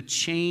was going to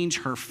change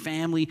her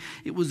family.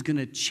 It was going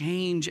to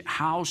change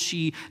how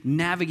she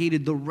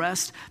navigated the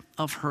rest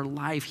of her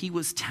life. He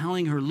was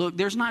telling her, look,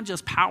 there's not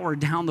just power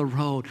down the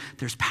road.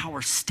 There's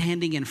power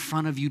standing in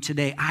front of you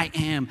today. I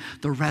am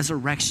the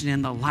resurrection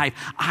and the life.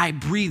 I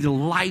breathe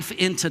life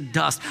into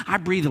dust. I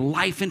breathe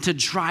life into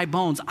dry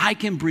bones. I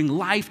can bring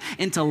life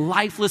into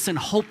lifeless and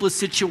hopeless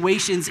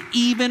situations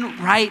even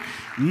right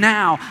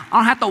now. I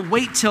don't have to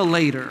wait till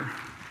later.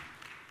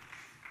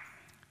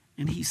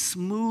 And he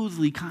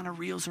smoothly kind of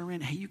reels her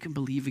in. Hey, you can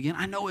believe again.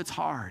 I know it's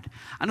hard.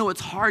 I know it's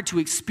hard to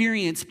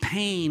experience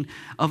pain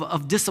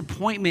of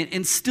disappointment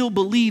and still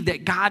believe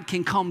that God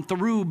can come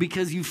through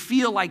because you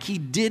feel like he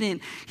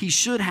didn't. He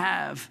should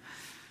have.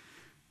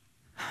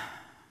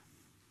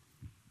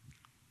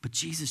 But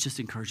Jesus just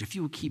encouraged, if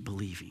you would keep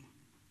believing.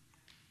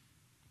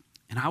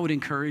 And I would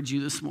encourage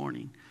you this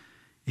morning,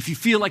 if you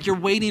feel like you're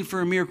waiting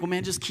for a miracle,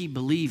 man, just keep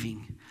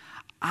believing.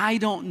 I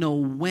don't know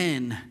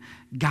when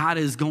God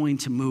is going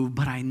to move,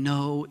 but I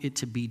know it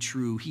to be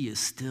true. He is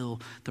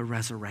still the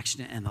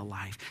resurrection and the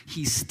life.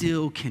 He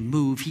still can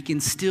move. He can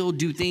still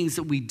do things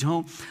that we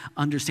don't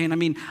understand. I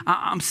mean,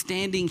 I'm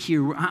standing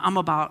here. I'm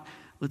about,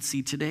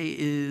 today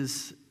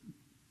is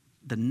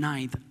the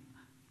 9th.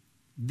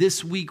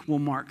 This week will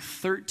mark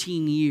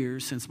 13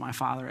 years since my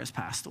father has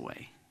passed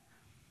away.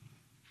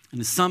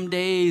 And some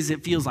days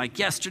it feels like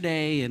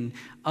yesterday, and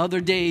other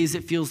days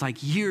it feels like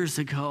years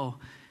ago.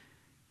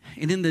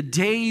 And in the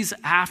days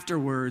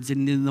afterwards,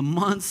 and in the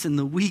months and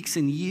the weeks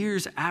and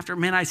years after,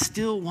 man, I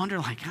still wonder,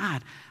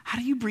 God, how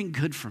do you bring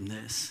good from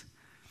this?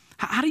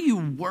 How do you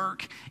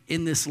work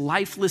in this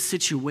lifeless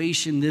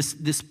situation,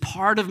 this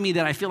part of me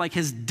that I feel like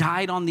has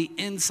died on the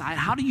inside?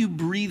 How do you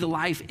breathe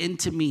life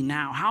into me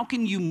now? How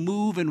can you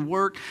move and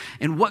work,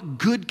 and what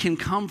good can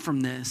come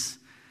from this?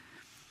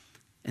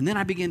 And then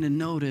I began to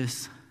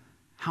notice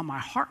how my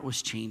heart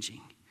was changing.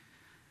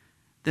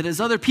 That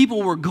as other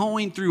people were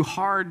going through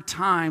hard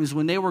times,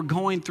 when they were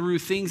going through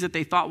things that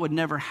they thought would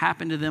never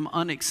happen to them,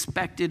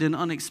 unexpected and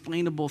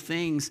unexplainable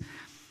things,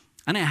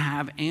 I didn't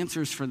have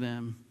answers for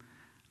them.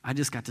 I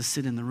just got to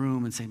sit in the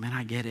room and say, man,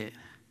 I get it.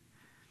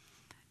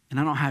 And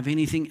I don't have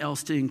anything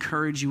else to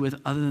encourage you with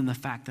other than the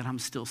fact that I'm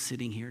still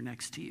sitting here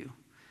next to you.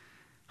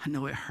 I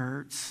know it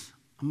hurts.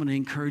 I'm going to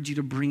encourage you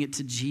to bring it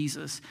to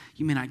Jesus.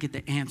 You may not get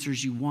the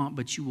answers you want,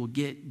 but you will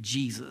get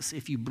Jesus.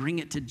 If you bring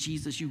it to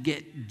Jesus, you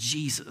get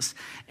Jesus.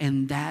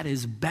 And that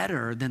is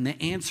better than the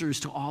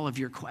answers to all of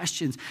your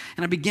questions.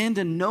 And I began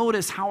to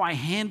notice how I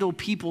handle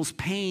people's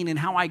pain and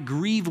how I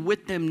grieve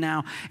with them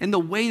now, and the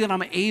way that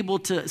I'm able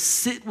to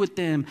sit with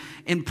them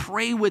and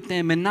pray with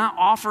them and not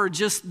offer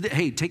just,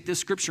 hey, take this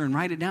scripture and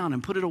write it down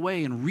and put it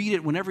away and read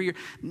it whenever you're.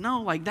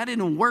 No, like that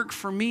didn't work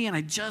for me, and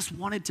I just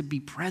wanted to be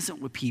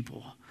present with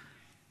people.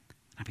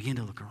 I began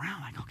to look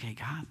around like, okay,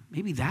 God,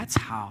 maybe that's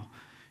how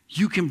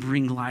you can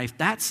bring life.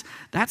 That's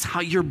how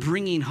you're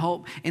bringing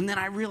hope. And then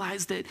I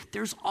realized that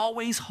there's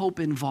always hope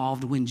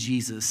involved when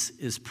Jesus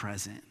is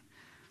present.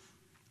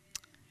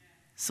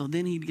 So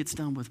then he gets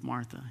done with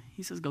Martha.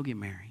 He says, go get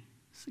Mary.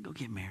 He said, go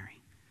get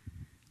Mary.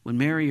 When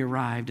Mary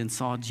arrived and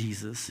saw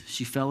Jesus,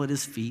 she fell at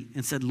his feet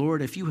and said,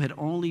 Lord, if you had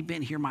only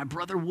been here, my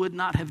brother would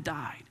not have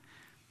died.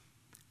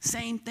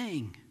 Same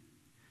thing.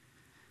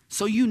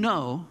 So you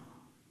know,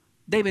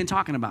 they've been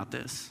talking about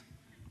this.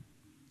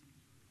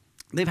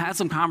 They've had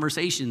some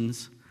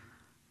conversations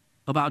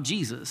about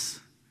Jesus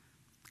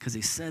because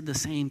they said the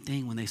same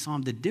thing when they saw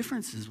him. The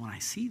difference is when I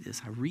see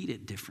this, I read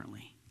it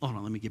differently. Hold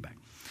on, let me get back.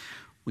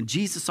 When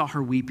Jesus saw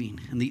her weeping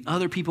and the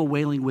other people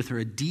wailing with her,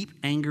 a deep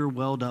anger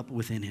welled up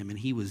within him, and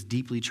he was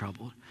deeply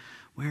troubled.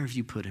 Where have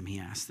you put him? He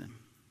asked them.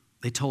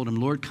 They told him,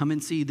 Lord, come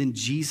and see. Then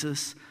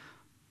Jesus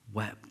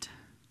wept.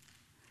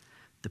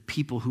 The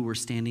people who were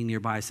standing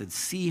nearby said,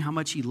 see how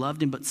much he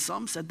loved him. But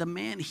some said, the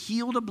man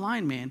healed a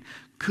blind man.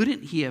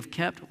 Couldn't he have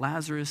kept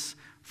Lazarus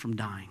from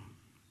dying?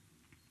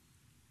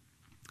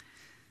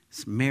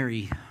 So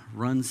Mary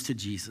runs to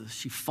Jesus.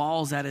 She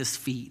falls at his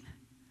feet.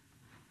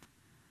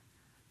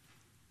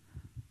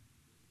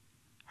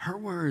 Her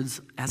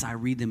words, as I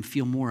read them,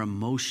 feel more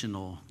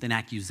emotional than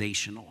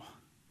accusational.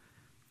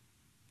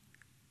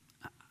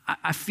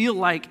 I feel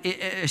like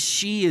as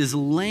she is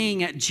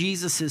laying at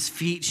Jesus'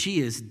 feet, she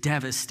is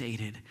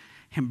devastated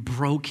and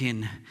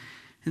broken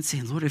and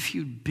saying, Lord, if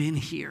you'd been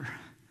here,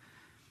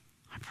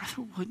 my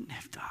brother wouldn't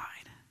have died.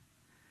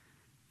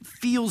 It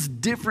feels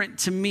different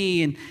to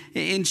me,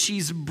 and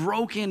she's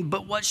broken,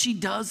 but what she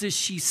does is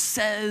she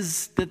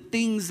says the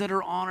things that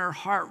are on her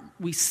heart.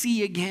 We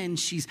see again,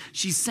 she's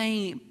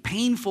saying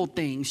painful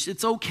things.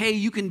 It's okay,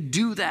 you can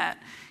do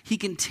that. He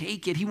can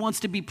take it. He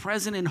wants to be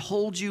present and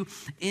hold you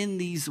in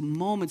these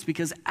moments,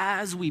 because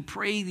as we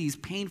pray these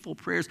painful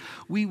prayers,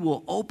 we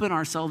will open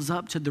ourselves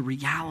up to the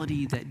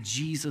reality that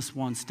Jesus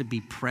wants to be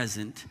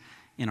present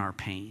in our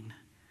pain.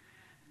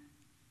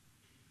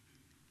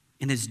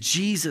 And as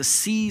Jesus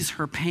sees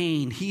her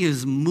pain, he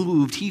is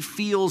moved. He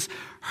feels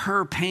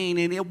her pain.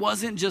 And it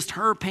wasn't just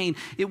her pain,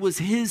 it was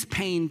his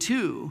pain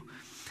too.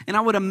 And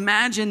I would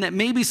imagine that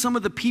maybe some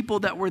of the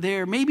people that were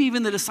there, maybe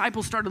even the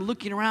disciples, started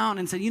looking around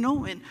and said, you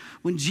know,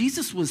 when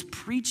Jesus was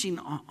preaching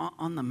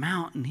on the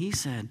mountain, he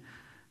said,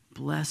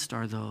 blessed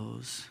are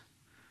those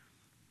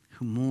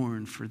who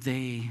mourn, for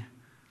they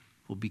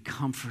will be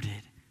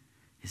comforted.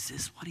 Is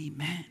this what he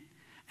meant?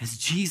 As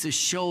Jesus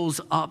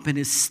shows up and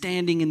is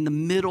standing in the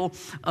middle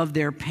of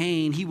their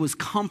pain, he was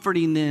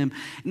comforting them.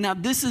 Now,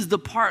 this is the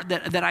part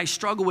that I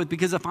struggle with,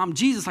 because if I'm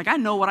Jesus, like, I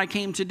know what I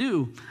came to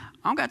do.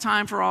 I don't got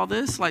time for all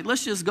this. Like,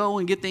 let's just go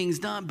and get things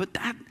done. But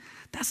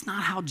that's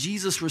not how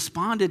Jesus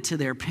responded to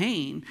their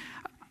pain.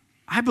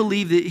 I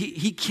believe that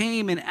he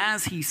came, and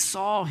as he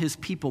saw his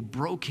people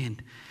broken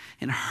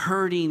and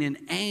hurting and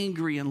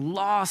angry and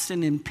lost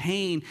and in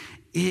pain,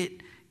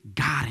 it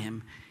got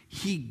him.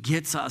 He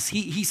gets us.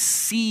 He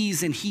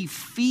sees and he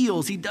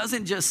feels. He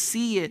doesn't just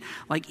see it.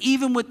 Like,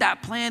 even with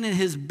that plan in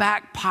his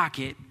back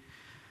pocket,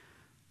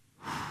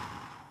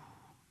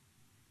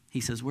 he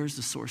says, where's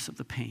the source of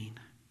the pain?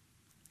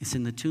 It's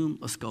in the tomb.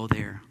 Let's go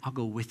there. I'll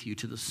go with you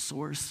to the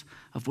source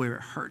of where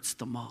it hurts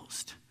the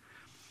most.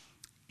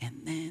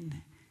 And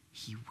then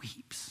he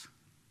weeps.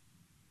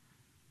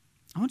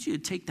 I want you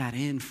to take that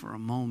in for a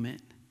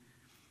moment.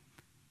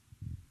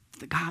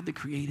 The God that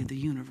created the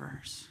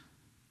universe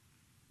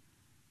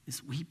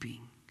is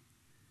weeping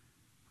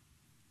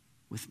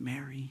with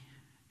Mary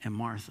and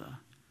Martha.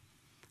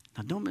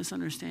 Now, don't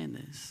misunderstand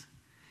this.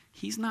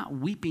 He's not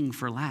weeping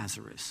for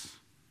Lazarus.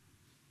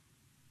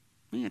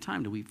 We ain't got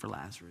time to weep for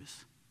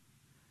Lazarus.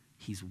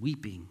 He's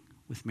weeping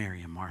with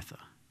Mary and Martha.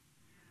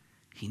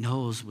 He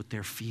knows what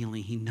they're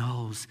feeling. He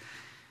knows.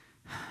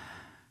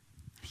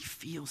 He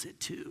feels it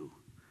too.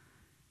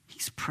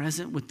 He's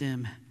present with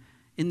them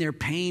in their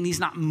pain. He's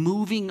not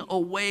moving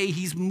away.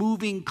 He's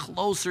moving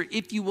closer.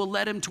 If you will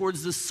let him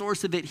towards the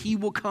source of it, he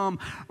will come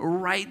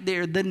right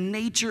there. The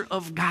nature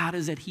of God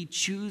is that he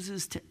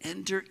chooses to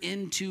enter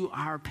into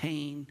our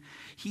pain.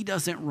 He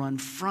doesn't run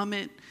from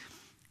it.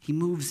 He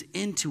moves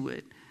into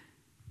it.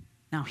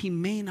 Now, he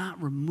may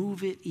not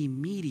remove it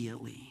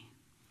immediately,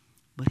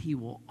 but he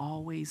will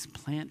always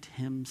plant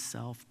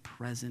himself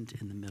present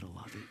in the middle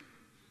of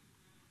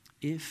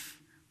it if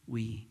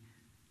we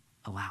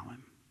allow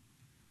him.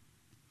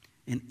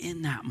 And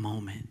in that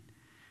moment,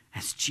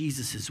 as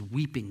Jesus is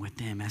weeping with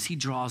them, as he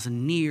draws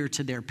near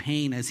to their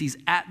pain, as he's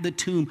at the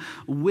tomb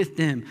with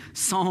them,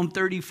 Psalm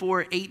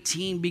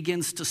 34:18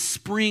 begins to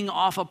spring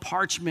off a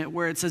parchment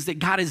where it says that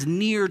God is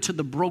near to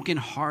the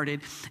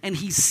brokenhearted and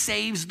he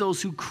saves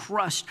those who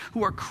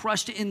are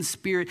crushed in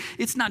spirit.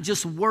 It's not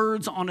just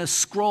words on a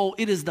scroll.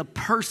 It is the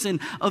person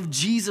of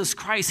Jesus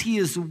Christ. He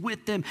is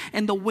with them,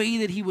 and the way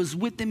that he was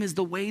with them is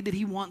the way that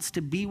he wants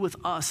to be with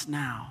us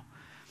now.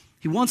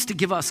 He wants to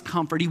give us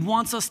comfort. He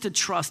wants us to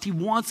trust. He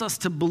wants us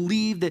to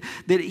believe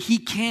that he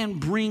can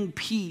bring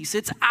peace.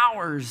 It's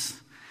ours.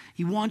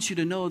 He wants you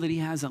to know that he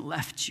hasn't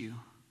left you.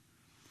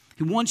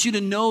 He wants you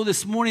to know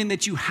this morning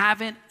that you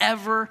haven't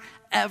ever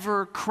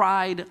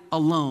cried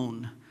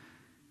alone,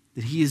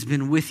 that he has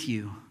been with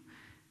you.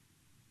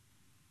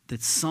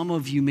 That some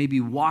of you may be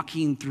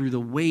walking through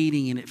the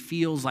waiting and it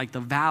feels like the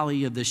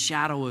valley of the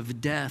shadow of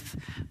death,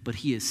 but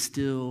he is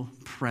still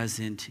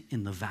present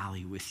in the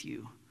valley with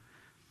you.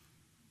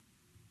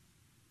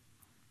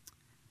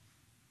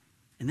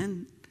 And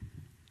then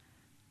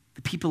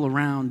the people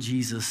around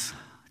Jesus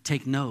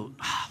take note.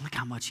 Oh, look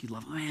how much he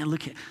loved. Man,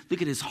 look at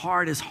his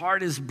heart. His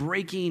heart is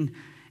breaking.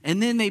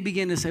 And then they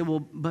begin to say,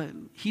 well, but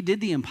he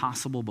did the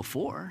impossible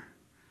before.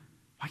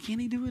 Why can't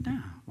he do it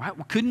now? Why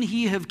couldn't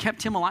he have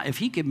kept him alive? If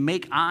he could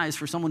make eyes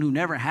for someone who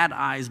never had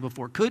eyes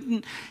before,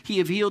 couldn't he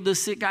have healed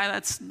this sick guy?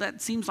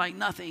 That seems like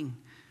nothing.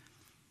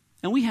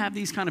 And we have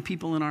these kind of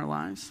people in our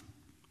lives.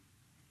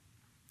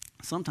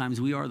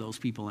 Sometimes we are those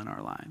people in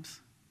our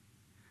lives.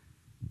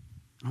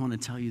 I want to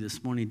tell you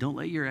this morning, don't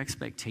let your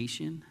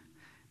expectation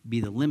be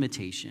the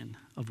limitation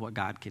of what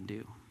God can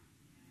do.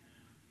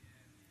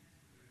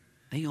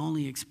 They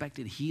only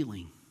expected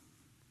healing.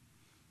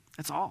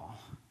 That's all.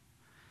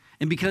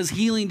 And because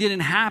healing didn't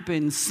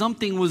happen,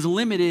 something was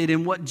limited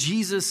in what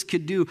Jesus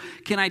could do.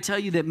 Can I tell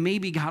you that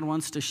maybe God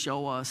wants to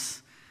show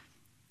us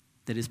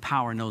that his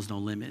power knows no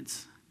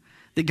limits?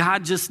 That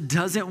God just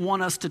doesn't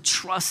want us to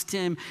trust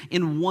him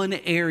in one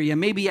area,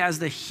 maybe as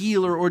the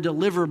healer or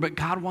deliverer, but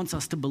God wants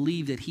us to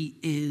believe that he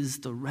is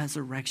the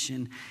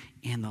resurrection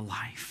and the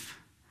life.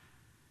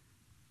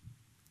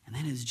 And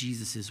then as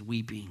Jesus is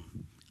weeping,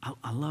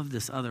 I love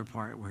this other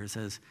part where it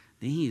says,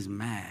 then he is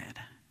mad.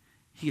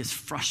 He is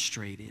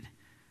frustrated.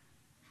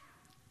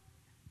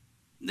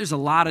 There's a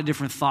lot of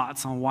different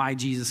thoughts on why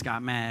Jesus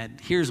got mad.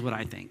 Here's what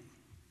I think.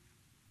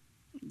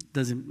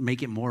 Doesn't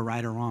make it more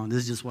right or wrong. This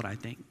is just what I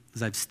think,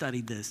 as I've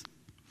studied this.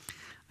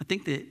 I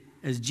think that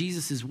as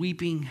Jesus is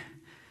weeping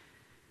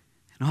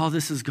and all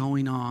this is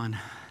going on,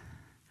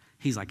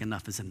 he's like,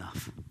 enough is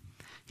enough.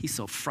 He's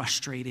so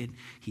frustrated.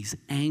 He's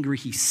angry.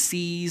 He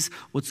sees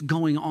what's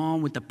going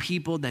on with the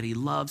people that he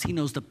loves. He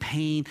knows the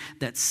pain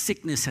that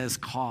sickness has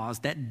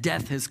caused, that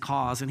death has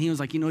caused. And he was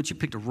like, you know what? You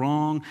picked the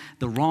wrong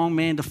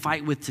man to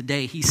fight with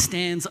today. He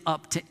stands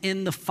up to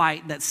end the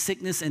fight that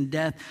sickness and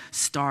death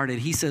started.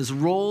 He says,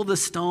 roll the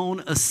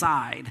stone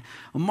aside.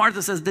 Well,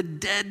 Martha says, the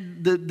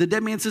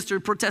dead man's sister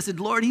protested,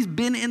 Lord, he's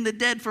been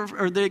dead for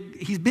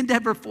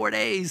 4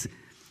 days.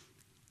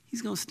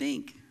 He's going to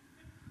stink.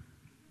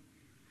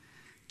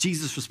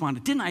 Jesus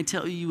responded, didn't I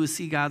tell you would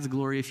see God's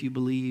glory if you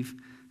believe?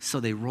 So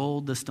they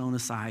rolled the stone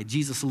aside.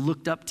 Jesus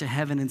looked up to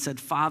heaven and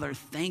said, Father,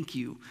 thank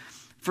you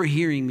for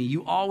hearing me.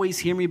 You always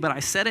hear me, but I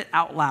said it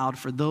out loud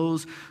for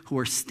those who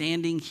are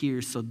standing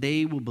here so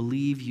they will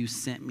believe you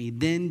sent me.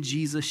 Then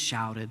Jesus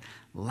shouted,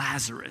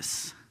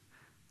 Lazarus,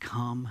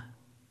 come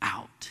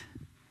out.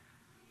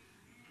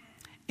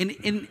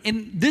 And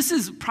this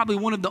is probably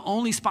one of the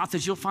only spots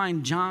that you'll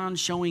find John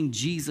showing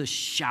Jesus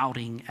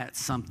shouting at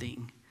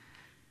something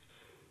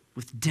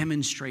with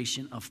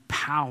demonstration of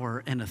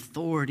power and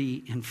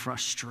authority and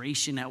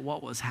frustration at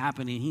what was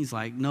happening. He's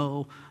like,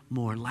 no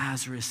more,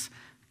 Lazarus,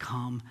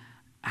 come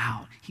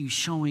out. He's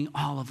showing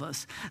all of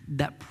us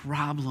that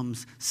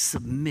problems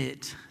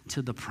submit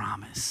to the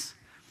promise.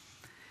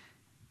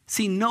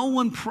 See, no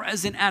one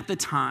present at the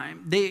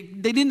time, they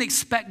didn't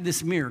expect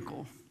this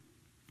miracle.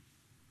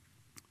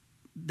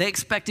 They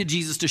expected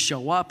Jesus to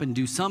show up and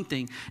do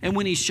something. And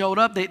when he showed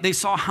up, they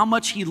saw how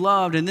much he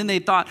loved. And then they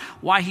thought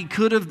why he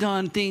could have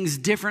done things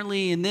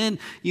differently. And then,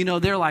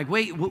 they're like,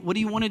 wait, what do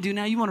you want to do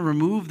now? You want to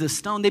remove the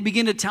stone? They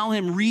begin to tell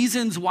him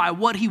reasons why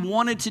what he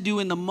wanted to do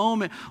in the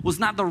moment was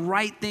not the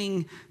right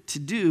thing to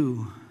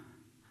do.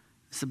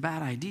 It's a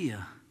bad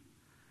idea.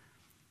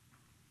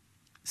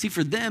 See,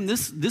 for them,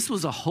 this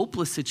was a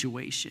hopeless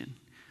situation.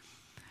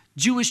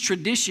 Jewish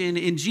tradition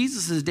in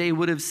Jesus' day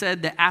would have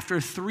said that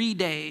after 3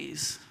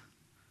 days,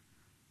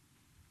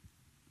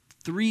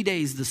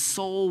 the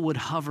soul would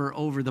hover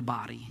over the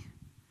body,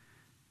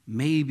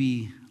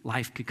 maybe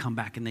life could come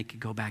back and they could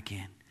go back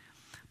in.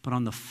 But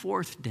on the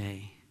fourth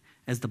day,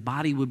 as the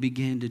body would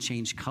begin to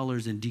change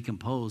colors and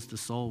decompose, the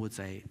soul would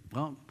say,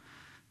 well,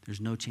 there's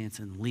no chance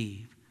in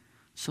leave.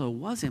 So it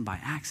wasn't by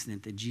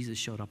accident that Jesus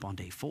showed up on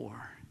day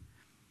 4.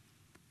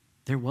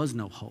 There was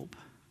no hope.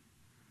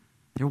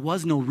 There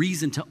was no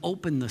reason to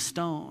open the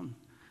stone,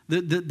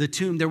 the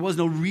tomb. There was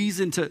no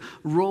reason to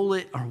roll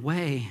it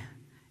away.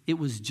 It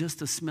was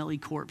just a smelly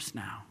corpse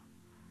now.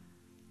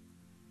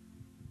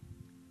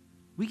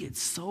 We get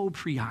so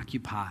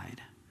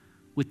preoccupied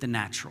with the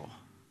natural.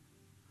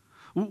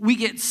 We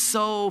get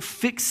so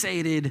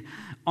fixated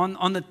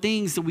on the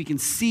things that we can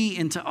see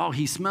into, oh,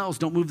 he smells,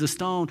 don't move the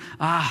stone.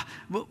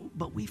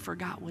 But we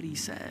forgot what he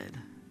said.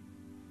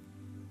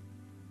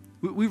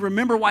 We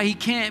remember why he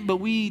can't, but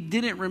we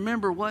didn't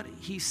remember what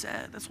he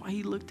said. That's why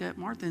he looked at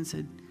Martha and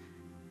said,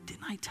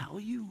 didn't I tell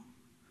you?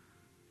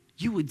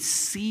 You would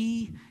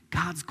see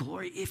God's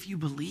glory if you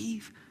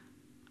believe.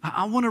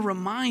 I want to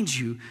remind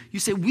you, you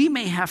say, we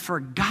may have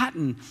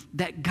forgotten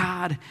that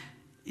God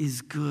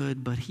is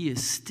good, but he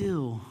is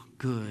still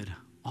good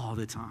all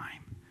the time.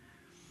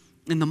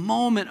 In the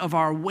moment of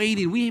our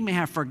waiting, we may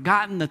have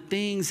forgotten the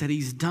things that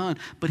he's done,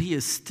 but he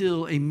is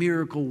still a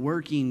miracle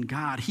working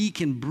God. He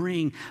can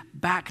bring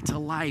back to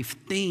life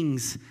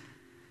things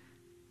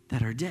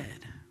that are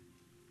dead.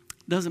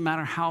 Doesn't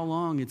matter how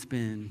long it's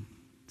been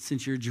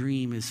since your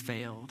dream has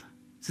failed,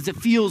 since it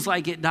feels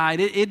like it died.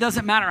 It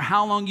doesn't matter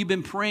how long you've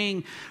been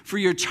praying for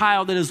your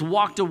child that has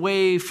walked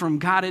away from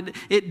God.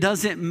 It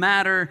doesn't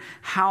matter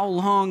how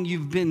long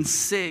you've been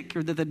sick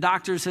or that the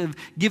doctors have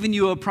given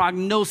you a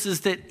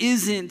prognosis that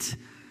isn't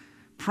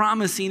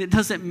promising. It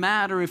doesn't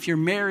matter if your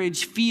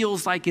marriage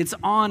feels like it's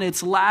on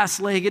its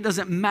last leg. It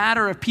doesn't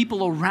matter if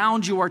people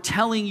around you are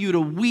telling you to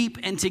weep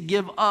and to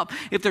give up.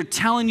 If they're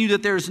telling you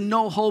that there's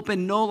no hope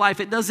and no life.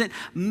 It doesn't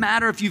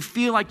matter if you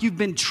feel like you've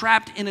been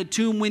trapped in a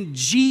tomb. When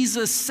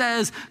Jesus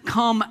says,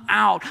 come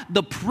out,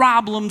 the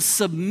problems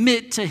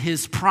submit to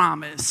his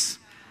promise.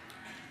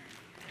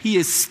 He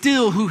is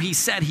still who he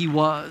said he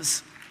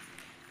was.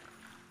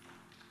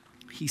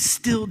 He's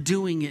still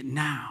doing it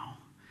now.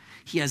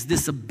 He has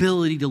this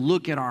ability to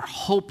look at our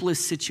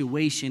hopeless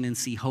situation and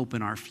see hope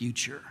in our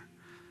future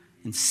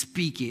and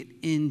speak it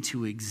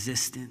into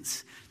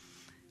existence.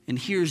 And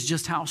here's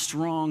just how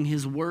strong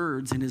his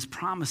words and his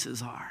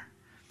promises are.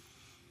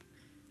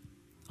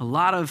 A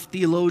lot of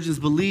theologians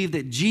believe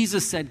that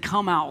Jesus said,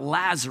 come out,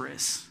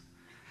 Lazarus,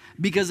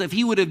 because if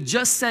he would have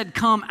just said,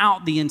 come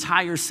out, the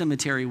entire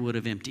cemetery would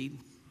have emptied.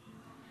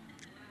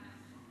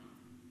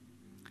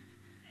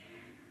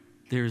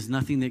 There is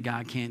nothing that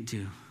God can't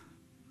do.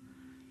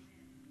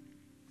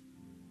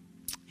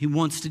 He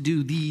wants to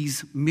do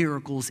these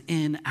miracles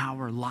in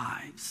our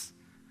lives.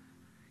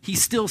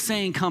 He's still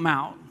saying, come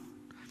out.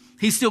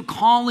 He's still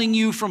calling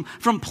you from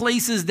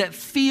places that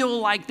feel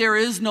like there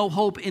is no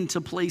hope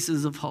into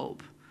places of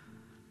hope.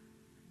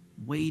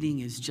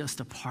 Waiting is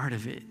just a part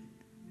of it.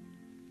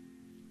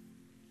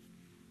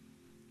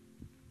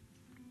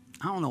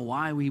 I don't know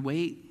why we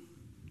wait.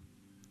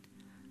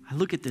 I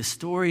look at this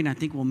story and I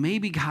think, well,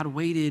 maybe God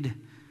waited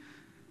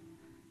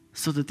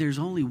so that there's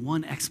only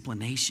one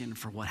explanation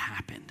for what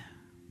happened.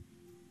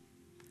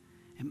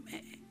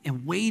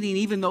 And waiting,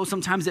 even though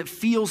sometimes it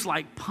feels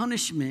like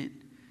punishment,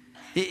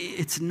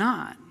 it's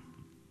not.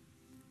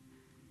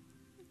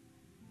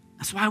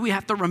 That's why we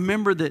have to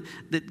remember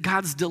that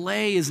God's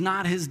delay is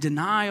not his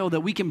denial,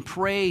 that we can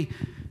pray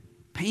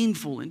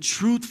painful and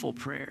truthful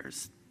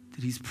prayers,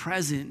 that he's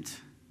present,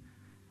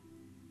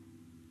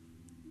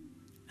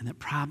 and that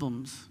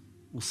problems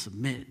will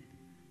submit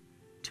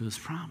to his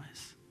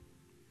promise.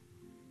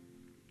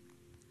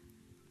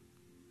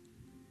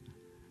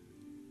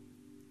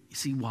 You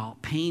see, while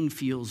pain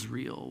feels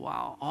real,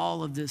 while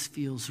all of this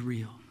feels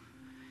real,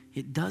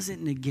 it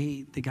doesn't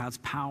negate that God's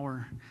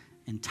power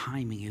and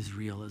timing is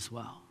real as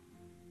well.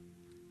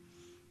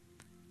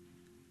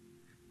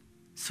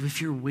 So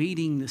if you're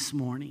waiting this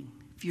morning,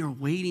 if you're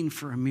waiting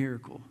for a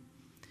miracle,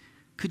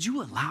 could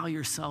you allow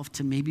yourself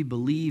to maybe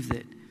believe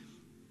that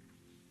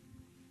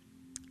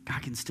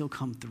God can still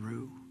come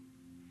through?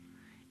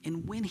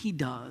 And when he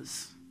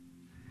does,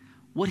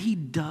 what he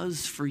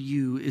does for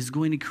you is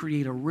going to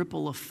create a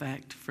ripple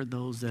effect for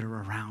those that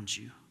are around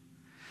you.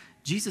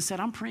 Jesus said,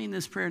 I'm praying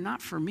this prayer not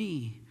for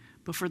me,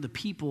 but for the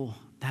people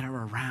that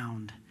are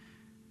around.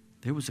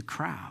 There was a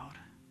crowd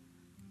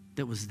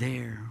that was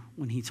there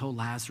when he told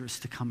Lazarus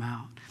to come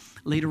out.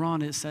 Later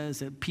on, it says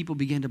that people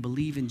began to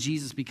believe in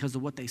Jesus because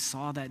of what they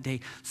saw that day,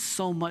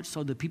 so much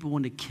so that people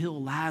wanted to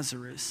kill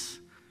Lazarus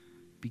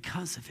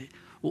because of it.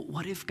 Well,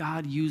 what if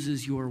God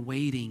uses your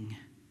waiting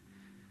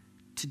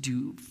to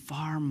do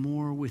far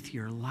more with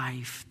your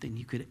life than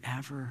you could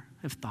ever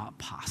have thought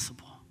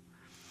possible?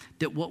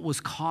 That what was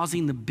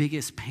causing the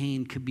biggest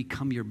pain could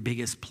become your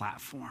biggest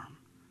platform.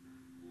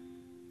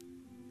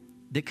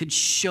 That could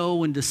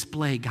show and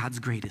display God's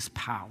greatest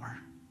power.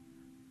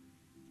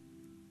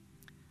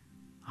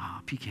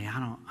 PK,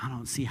 I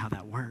don't see how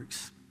that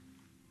works.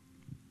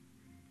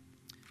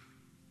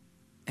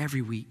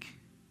 Every week,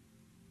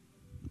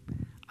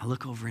 I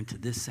look over into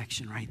this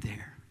section right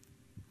there.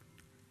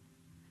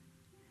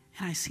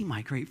 And I see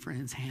my great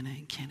friends, Hannah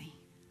and Kenny.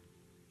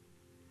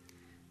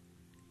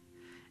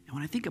 And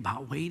when I think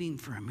about waiting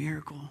for a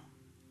miracle,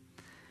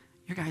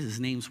 your guys'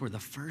 names were the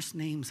first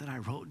names that I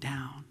wrote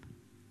down.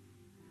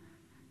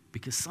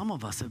 Because some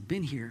of us have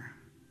been here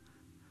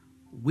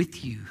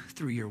with you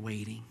through your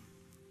waiting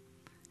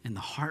and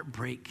the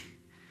heartbreak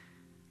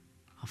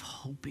of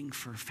hoping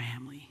for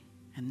family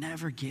and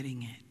never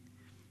getting it.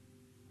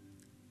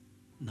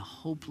 And the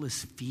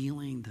hopeless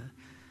feeling,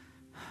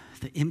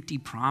 the empty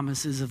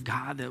promises of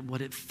God, that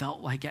what it felt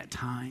like at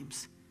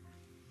times.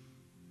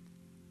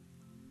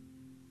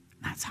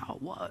 That's how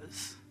it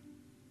was.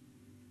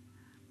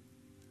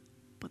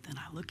 But then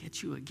I look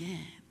at you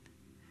again,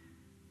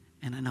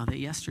 and I know that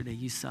yesterday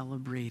you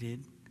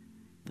celebrated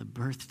the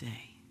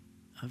birthday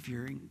of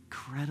your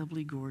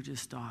incredibly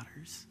gorgeous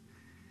daughters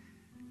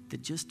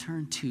that just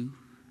turned 2.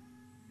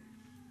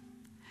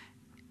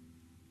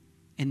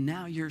 And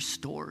now your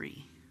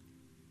story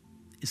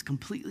is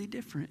completely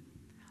different.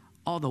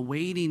 All the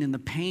waiting and the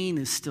pain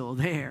is still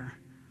there,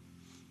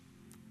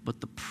 but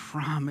the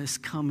promise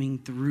coming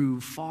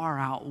through far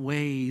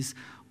outweighs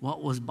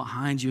what was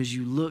behind you. As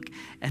you look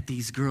at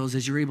these girls,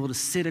 as you're able to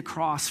sit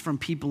across from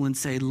people and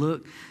say,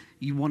 look,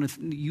 you want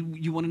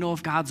to know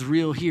if God's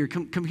real? Here,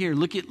 come here.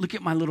 Look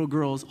at my little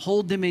girls.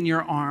 Hold them in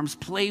your arms.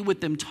 Play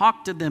with them.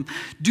 Talk to them.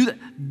 Do that.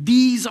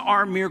 These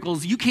are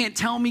miracles. You can't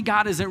tell me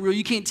God isn't real.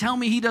 You can't tell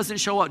me he doesn't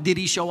show up. Did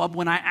he show up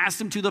when I asked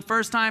him to the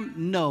first time?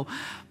 No.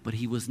 But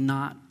he was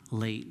not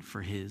late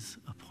for his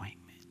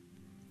appointment.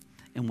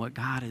 And what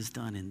God has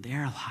done in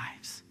their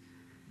lives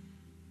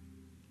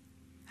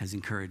has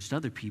encouraged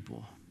other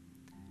people,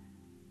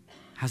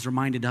 has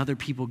reminded other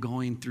people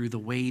going through the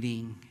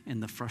waiting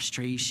and the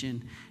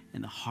frustration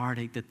and the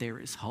heartache that there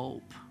is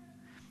hope.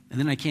 And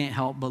then I can't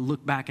help but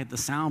look back at the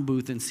sound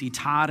booth and see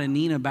Todd and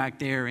Nina back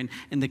there and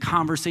the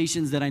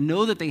conversations that I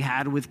know that they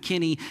had with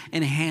Kenny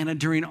and Hannah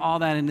during all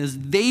that. And as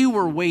they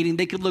were waiting,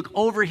 they could look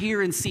over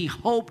here and see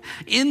hope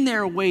in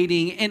their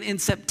waiting. And in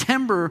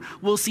September,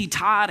 we'll see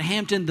Todd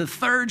Hampton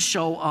III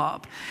show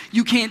up.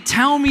 You can't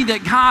tell me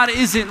that God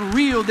isn't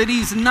real, that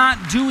he's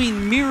not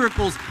doing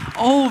miracles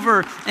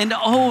over and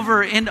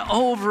over and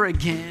over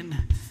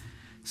again.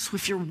 So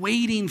if you're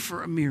waiting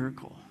for a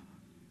miracle,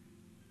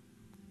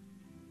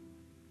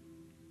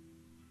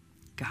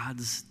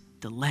 God's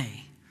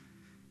delay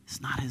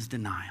is not his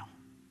denial.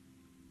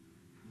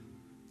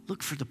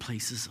 Look for the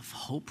places of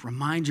hope.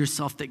 Remind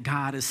yourself that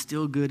God is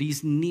still good.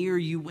 He's near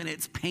you when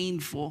it's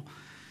painful.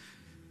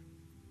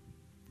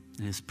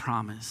 And his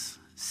promise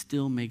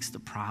still makes the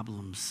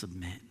problems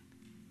submit.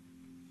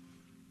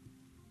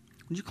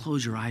 Would you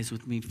close your eyes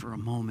with me for a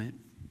moment?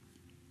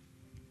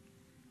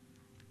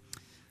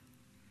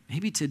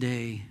 Maybe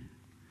today,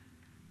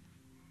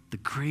 the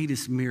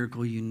greatest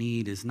miracle you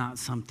need is not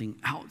something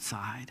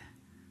outside,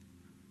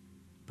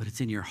 but it's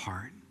in your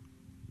heart.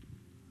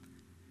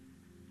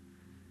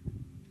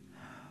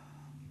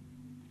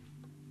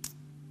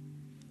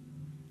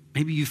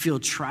 Maybe you feel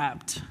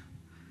trapped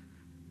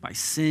by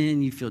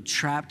sin. You feel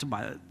trapped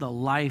by the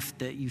life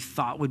that you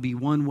thought would be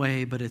one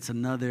way, but it's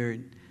another.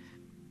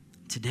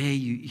 Today,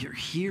 you're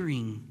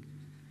hearing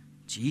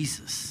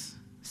Jesus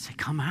say,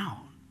 come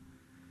out.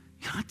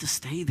 You don't have to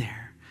stay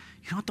there.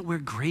 You don't have to wear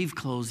grave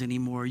clothes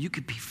anymore. You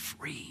could be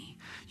free.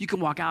 You can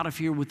walk out of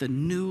here with a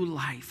new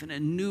life and a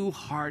new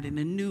heart and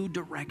a new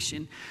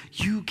direction.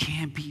 You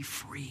can be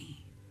free.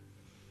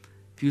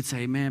 If you would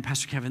say, man,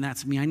 Pastor Kevin,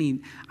 that's me.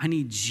 I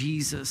need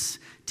Jesus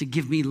to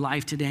give me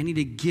life today. I need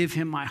to give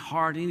him my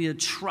heart. I need to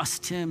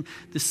trust him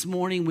this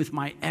morning with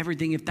my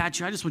everything. If that's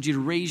you, I just want you to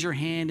raise your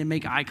hand and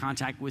make eye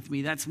contact with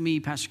me. That's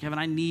me, Pastor Kevin.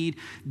 I need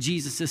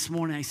Jesus this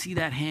morning. I see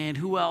that hand.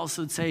 Who else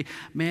would say,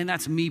 man,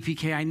 that's me,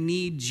 PK. I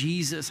need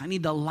Jesus. I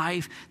need the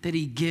life that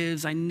he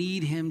gives. I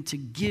need him to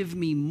give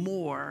me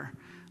more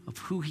of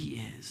who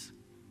he is.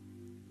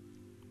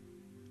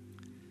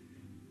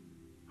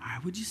 All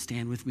right, would you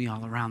stand with me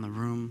all around the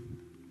room?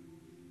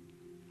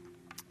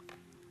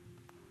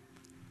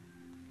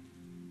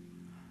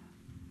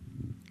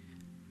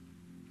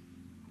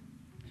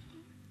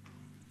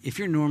 If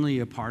you're normally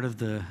a part of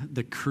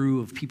the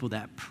crew of people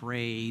that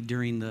pray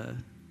during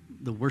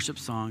the worship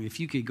song, if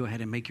you could go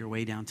ahead and make your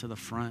way down to the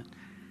front.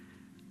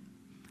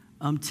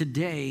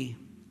 Today,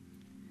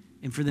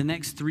 and for the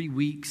next 3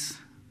 weeks,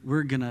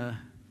 we're going to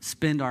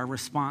spend our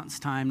response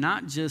time,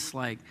 not just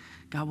like,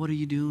 God, what are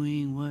you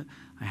doing?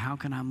 How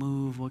can I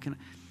move? We're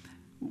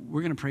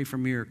going to pray for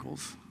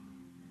miracles.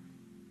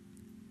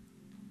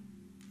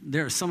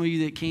 There are some of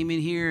you that came in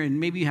here and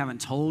maybe you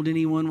haven't told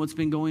anyone what's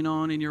been going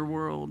on in your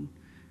world.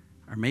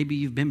 Or maybe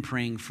you've been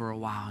praying for a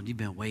while and you've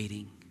been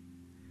waiting.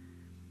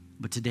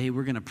 But today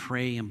we're going to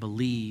pray and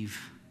believe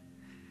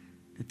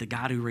that the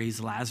God who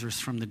raised Lazarus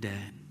from the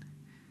dead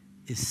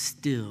is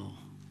still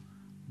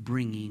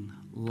bringing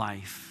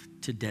life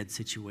to dead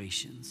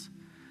situations.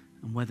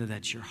 And whether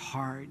that's your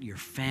heart, your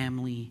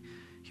family,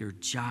 your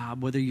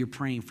job, whether you're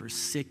praying for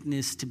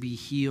sickness to be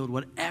healed,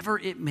 whatever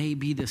it may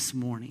be this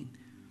morning,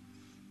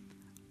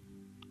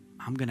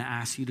 I'm going to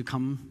ask you to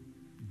come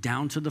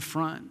down to the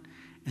front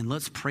and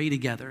let's pray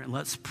together. And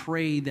let's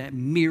pray that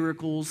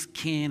miracles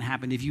can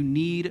happen. If you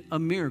need a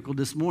miracle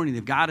this morning,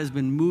 if God has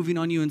been moving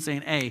on you and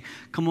saying, hey,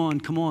 come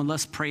on,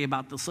 let's pray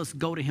about this. Let's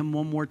go to him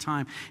one more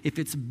time. If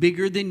it's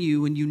bigger than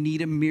you and you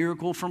need a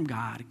miracle from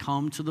God,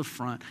 come to the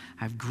front.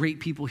 I have great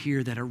people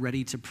here that are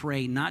ready to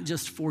pray, not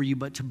just for you,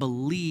 but to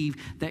believe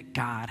that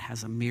God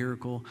has a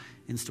miracle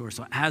in store.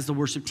 So as the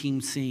worship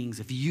team sings,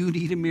 if you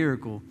need a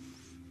miracle,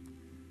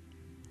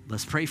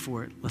 let's pray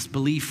for it. Let's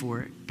believe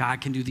for it.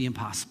 God can do the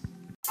impossible.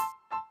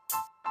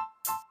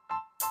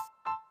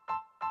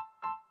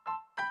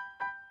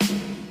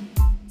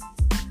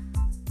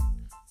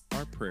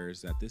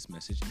 Prayers that this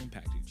message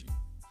impacted you.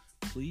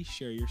 Please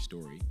share your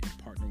story and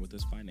partner with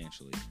us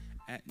financially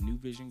at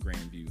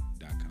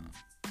newvisiongrandview.com.